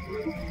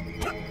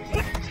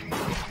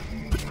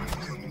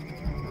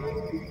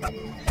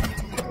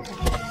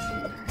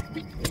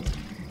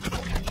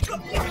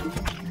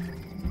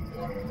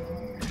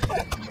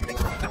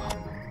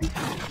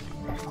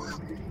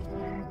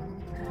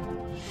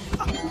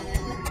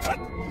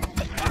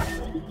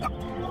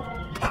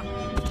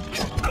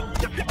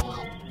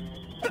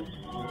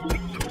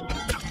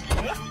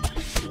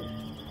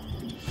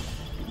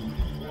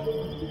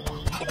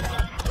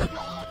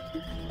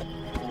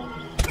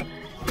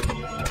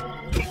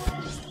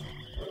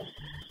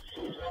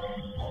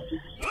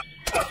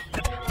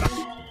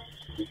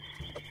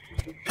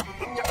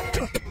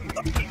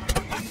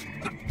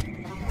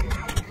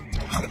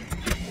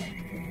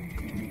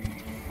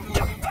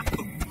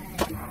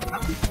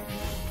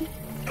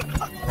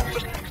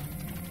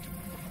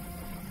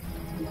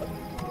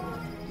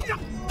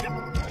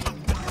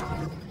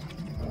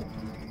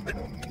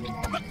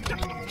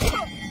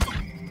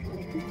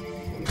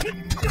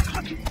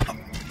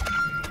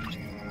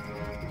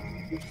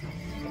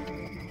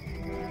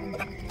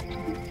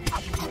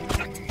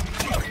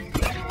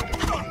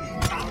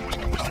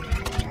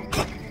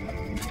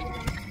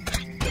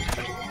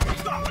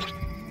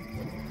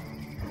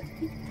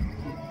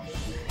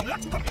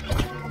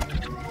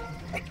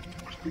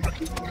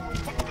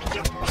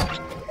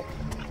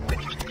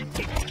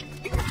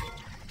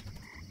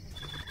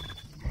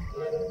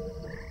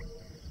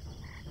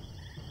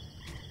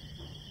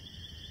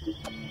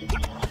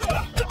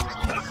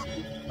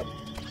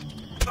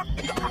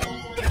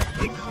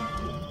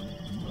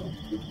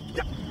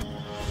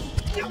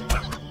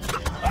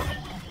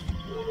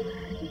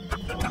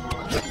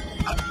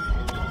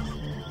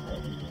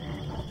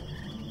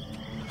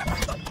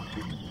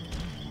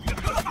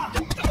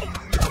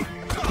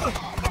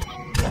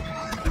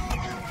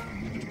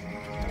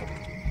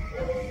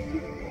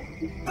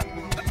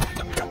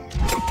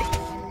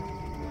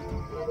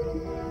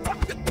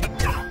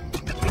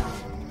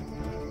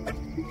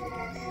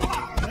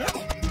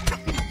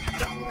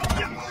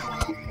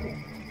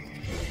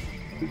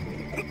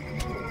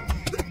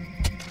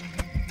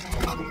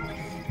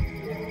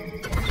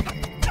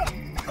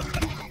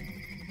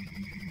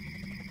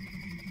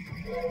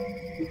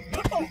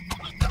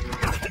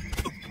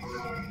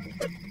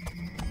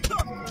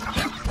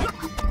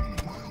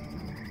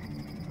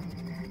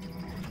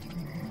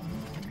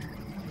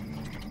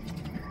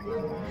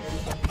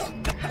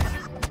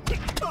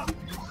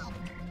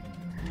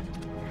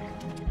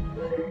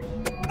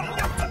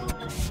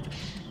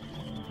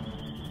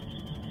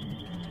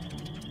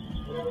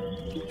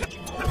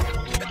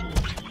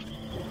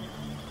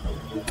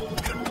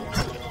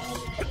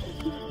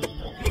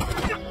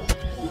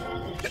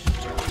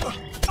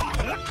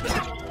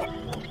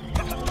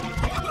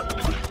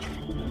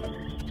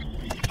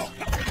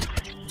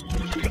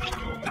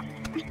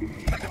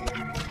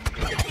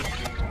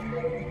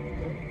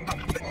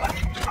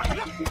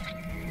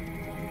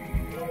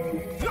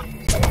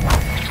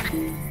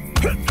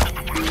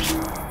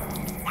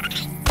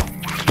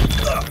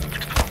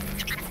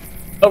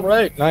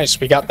 Alright, nice.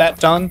 We got that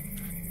done.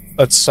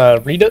 Let's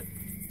read it.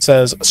 It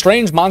says,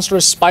 strange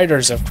monstrous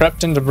spiders have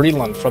crept into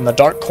bree-land from the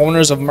dark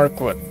corners of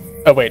Mirkwood.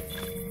 Oh, wait.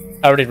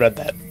 I already read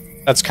that.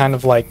 That's kind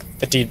of like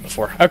the deed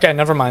before. Okay,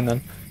 never mind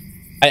then.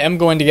 I am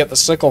going to get the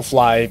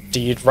sicklefly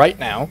deed right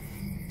now,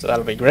 so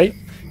that'll be great.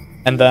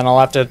 And then I'll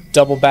have to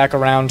double back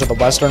around to the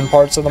western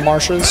parts of the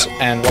marshes,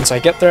 and once I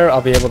get there,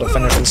 I'll be able to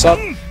finish this up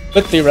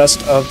with the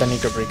rest of the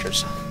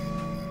Necrobreakers.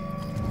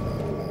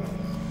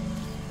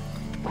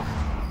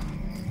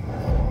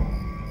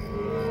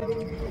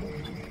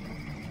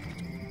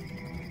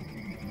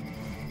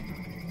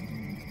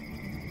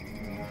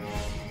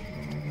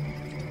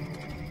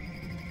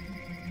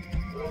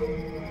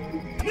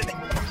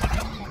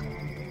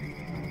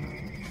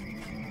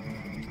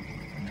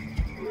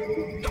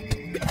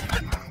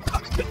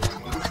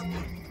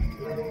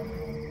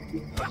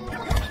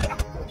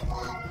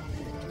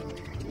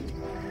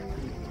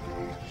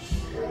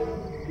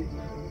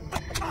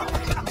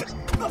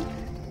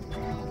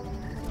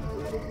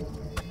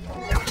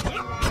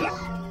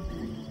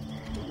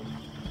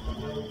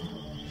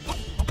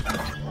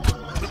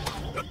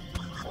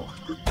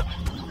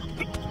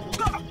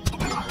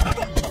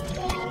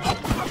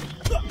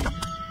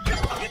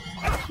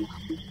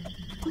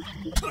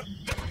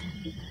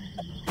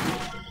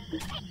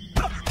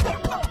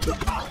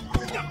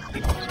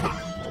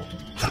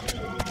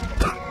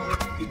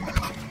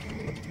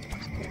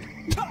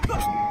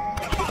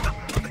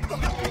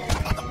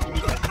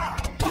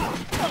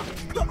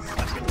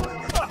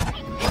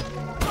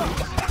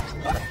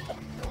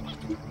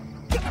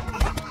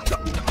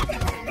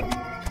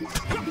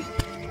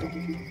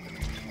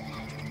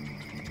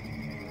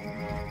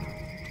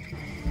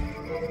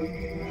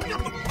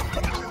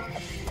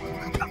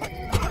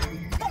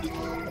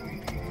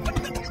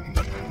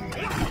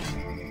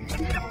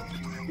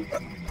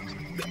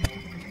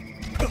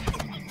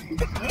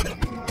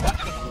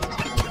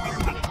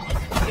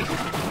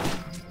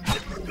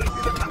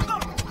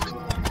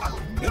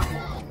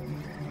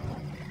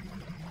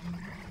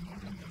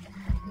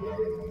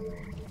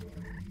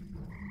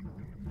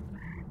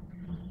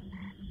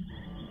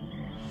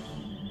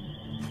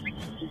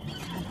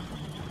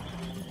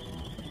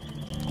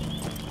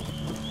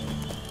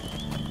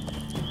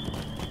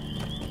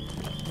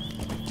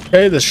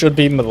 Okay, this should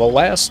be the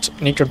last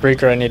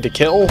Necrobreaker I need to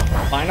kill,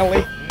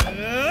 finally.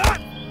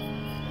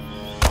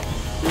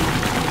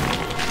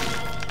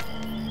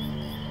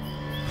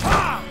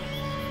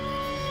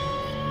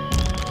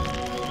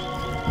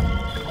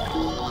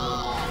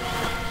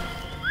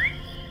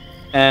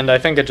 And I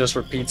think it just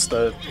repeats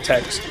the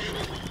text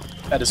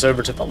that is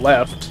over to the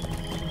left.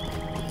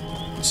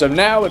 So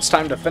now it's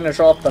time to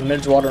finish off the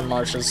Midgewater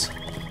marshes.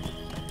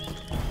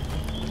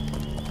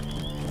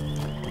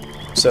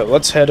 So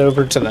let's head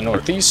over to the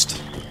northeast.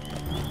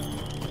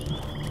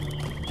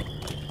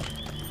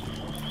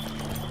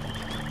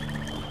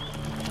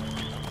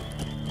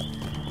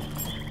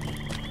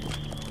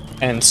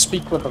 And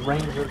speak with the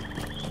ranger.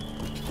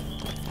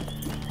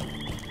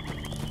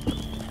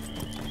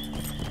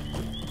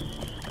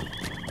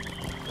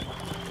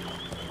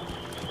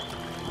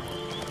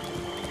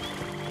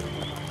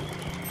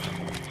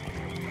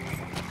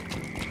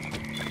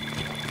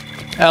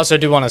 I also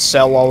do want to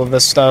sell all of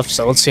this stuff,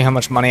 so let's see how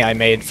much money I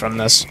made from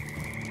this.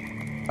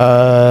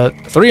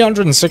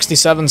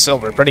 367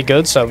 silver, pretty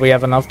good, so we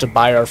have enough to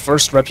buy our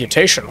first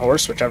reputation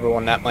horse, whichever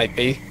one that might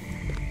be.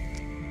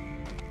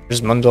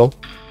 Here's Mundel.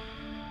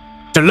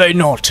 Delay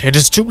not, it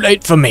is too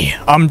late for me.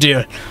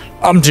 Amdir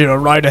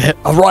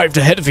arrived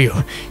ahead of you.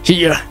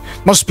 He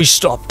must be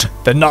stopped.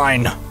 The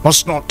 9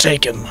 must not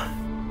take him.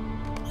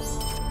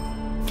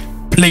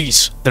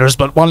 Please, there is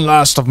but one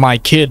last of my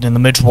kid in the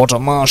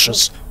Midgewater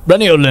marshes.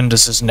 Reniolind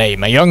is his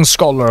name, a young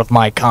scholar of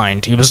my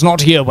kind. He was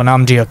not here when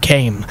Amdir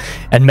came,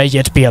 and may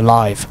yet be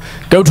alive.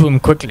 Go to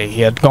him quickly.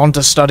 He had gone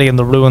to study in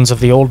the ruins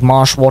of the old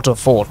Marshwater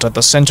fort at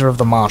the center of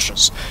the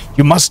marshes.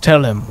 You must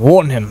tell him,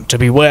 warn him, to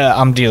beware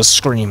Amdir's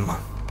scream.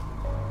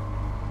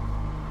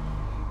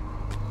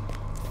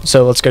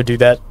 So let's go do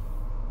that.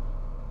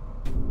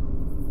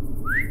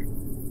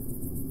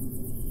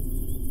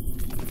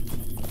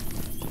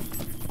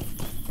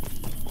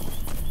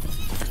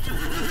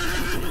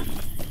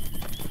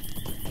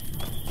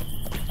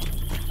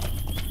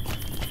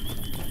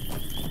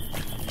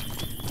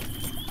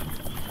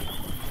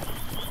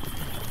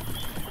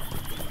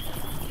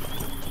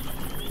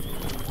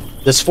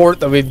 This fort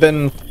that we've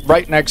been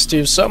right next to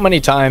you so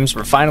many times.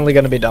 We're finally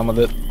going to be done with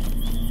it.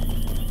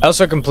 I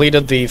also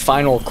completed the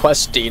final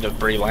quest deed of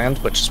Bree-land,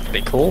 which is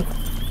pretty cool.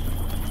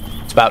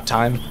 It's about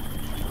time.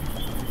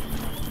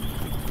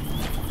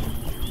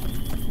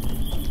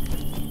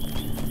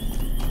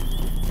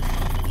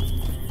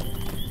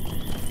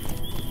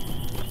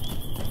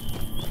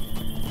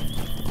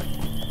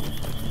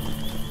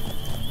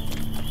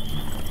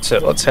 So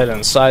let's head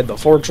inside the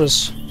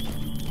fortress.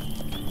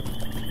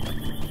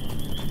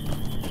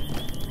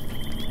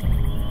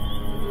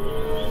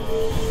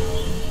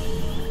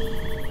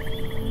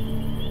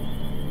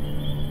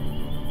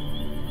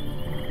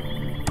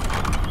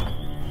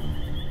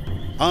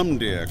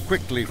 Amdir,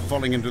 quickly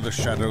falling into the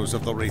shadows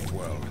of the Wraith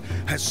World,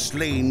 has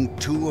slain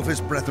 2 of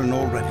his brethren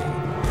already,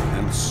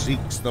 and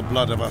seeks the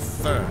blood of a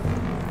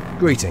 3rd.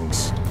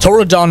 Greetings.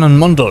 Toradan and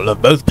Mundul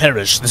have both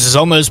perished. This is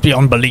almost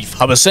beyond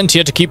belief. I was sent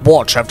here to keep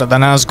watch after the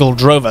Nazgul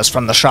drove us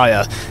from the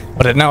Shire,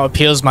 but it now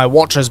appears my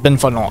watch has been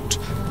for naught.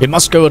 We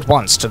must go at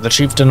once to the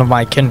chieftain of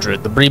my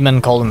kindred. The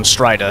Breemen call him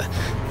Strider.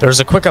 There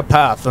is a quicker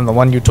path than the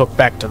one you took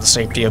back to the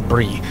safety of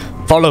Bree.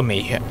 Follow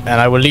me,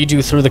 and I will lead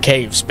you through the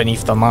caves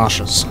beneath the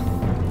marshes.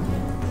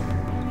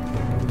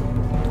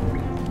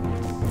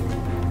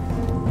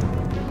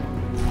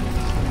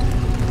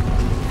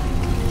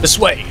 This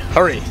way,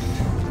 hurry.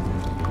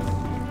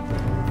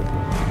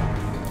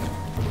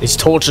 These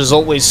torches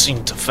always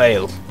seem to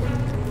fail.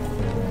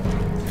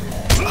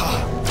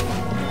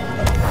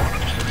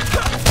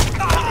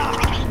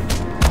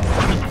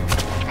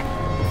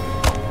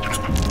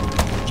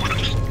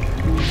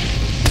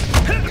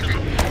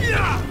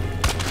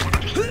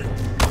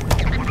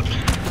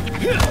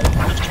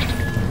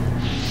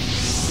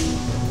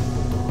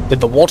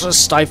 Did the water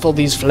stifle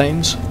these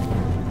flames?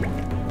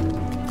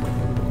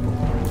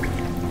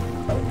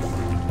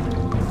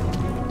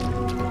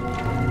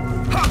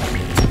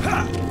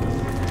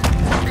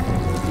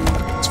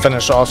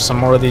 Finish off some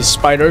more of these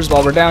spiders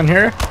while we're down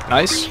here.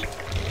 Nice.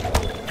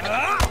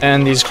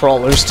 And these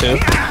crawlers too.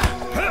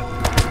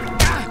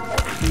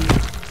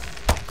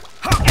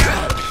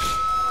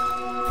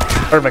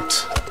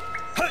 Perfect.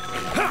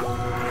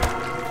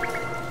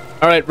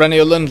 Alright,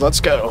 Renioland, let's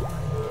go.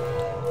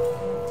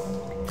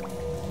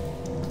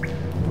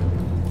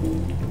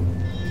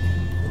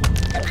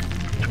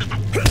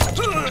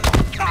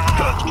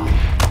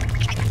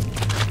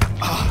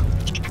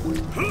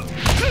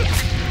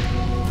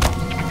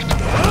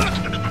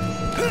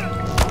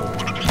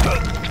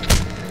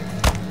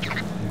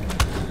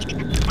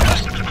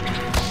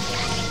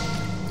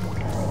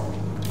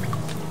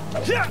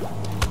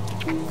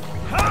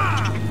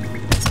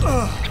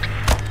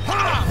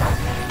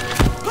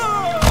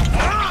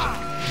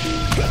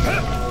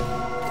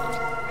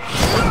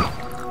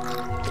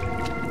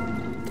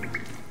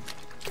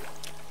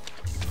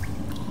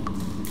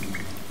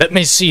 Let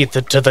me see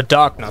to the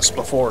darkness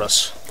before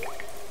us.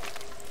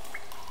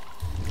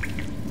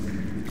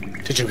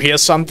 Did you hear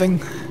something?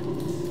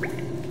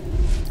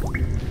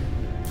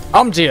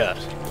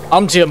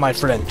 Amdir, my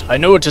friend. I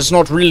know it is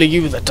not really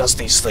you that does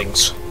these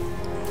things.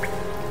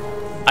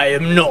 I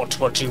am not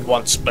what you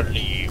once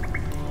believed.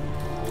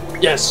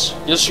 Yes,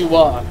 you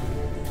are.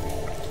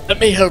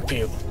 Let me help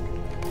you.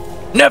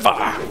 Never!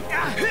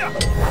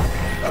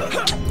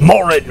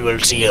 Morin will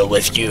deal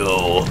with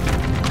you.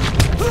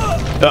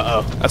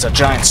 Uh-oh, that's a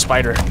giant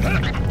spider.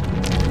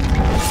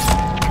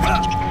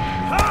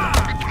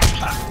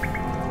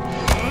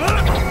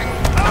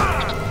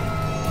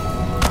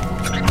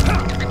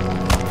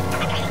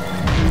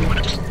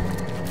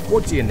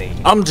 What do you need?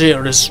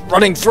 Amdir is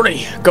running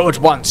free. Go at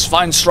once.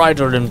 Find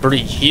Strider and Bree.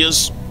 He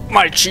is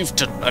my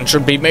chieftain and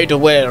should be made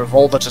aware of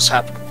all that has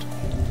happened.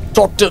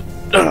 Talk to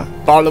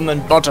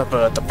Parliament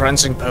Butterbird, the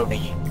prancing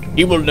pony.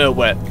 He will know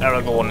where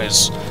Aragorn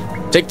is.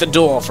 Take the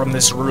door from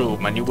this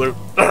room and you will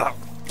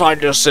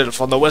find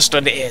yourself on the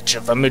western edge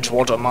of the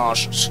Midgewater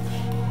marshes.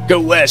 Go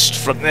west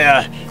from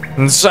there,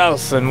 and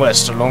south and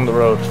west along the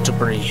road to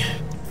Bree.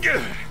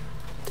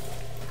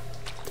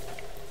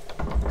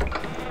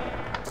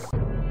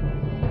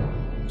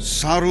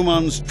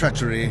 Saruman's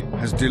treachery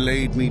has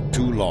delayed me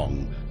too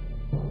long.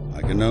 I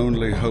can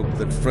only hope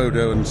that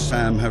Frodo and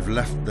Sam have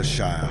left the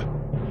Shire.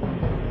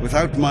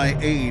 Without my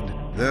aid,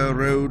 their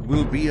road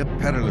will be a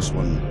perilous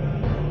one.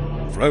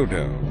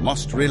 Frodo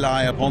must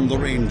rely upon the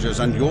Rangers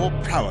and your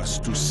prowess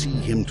to see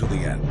him to the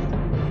end.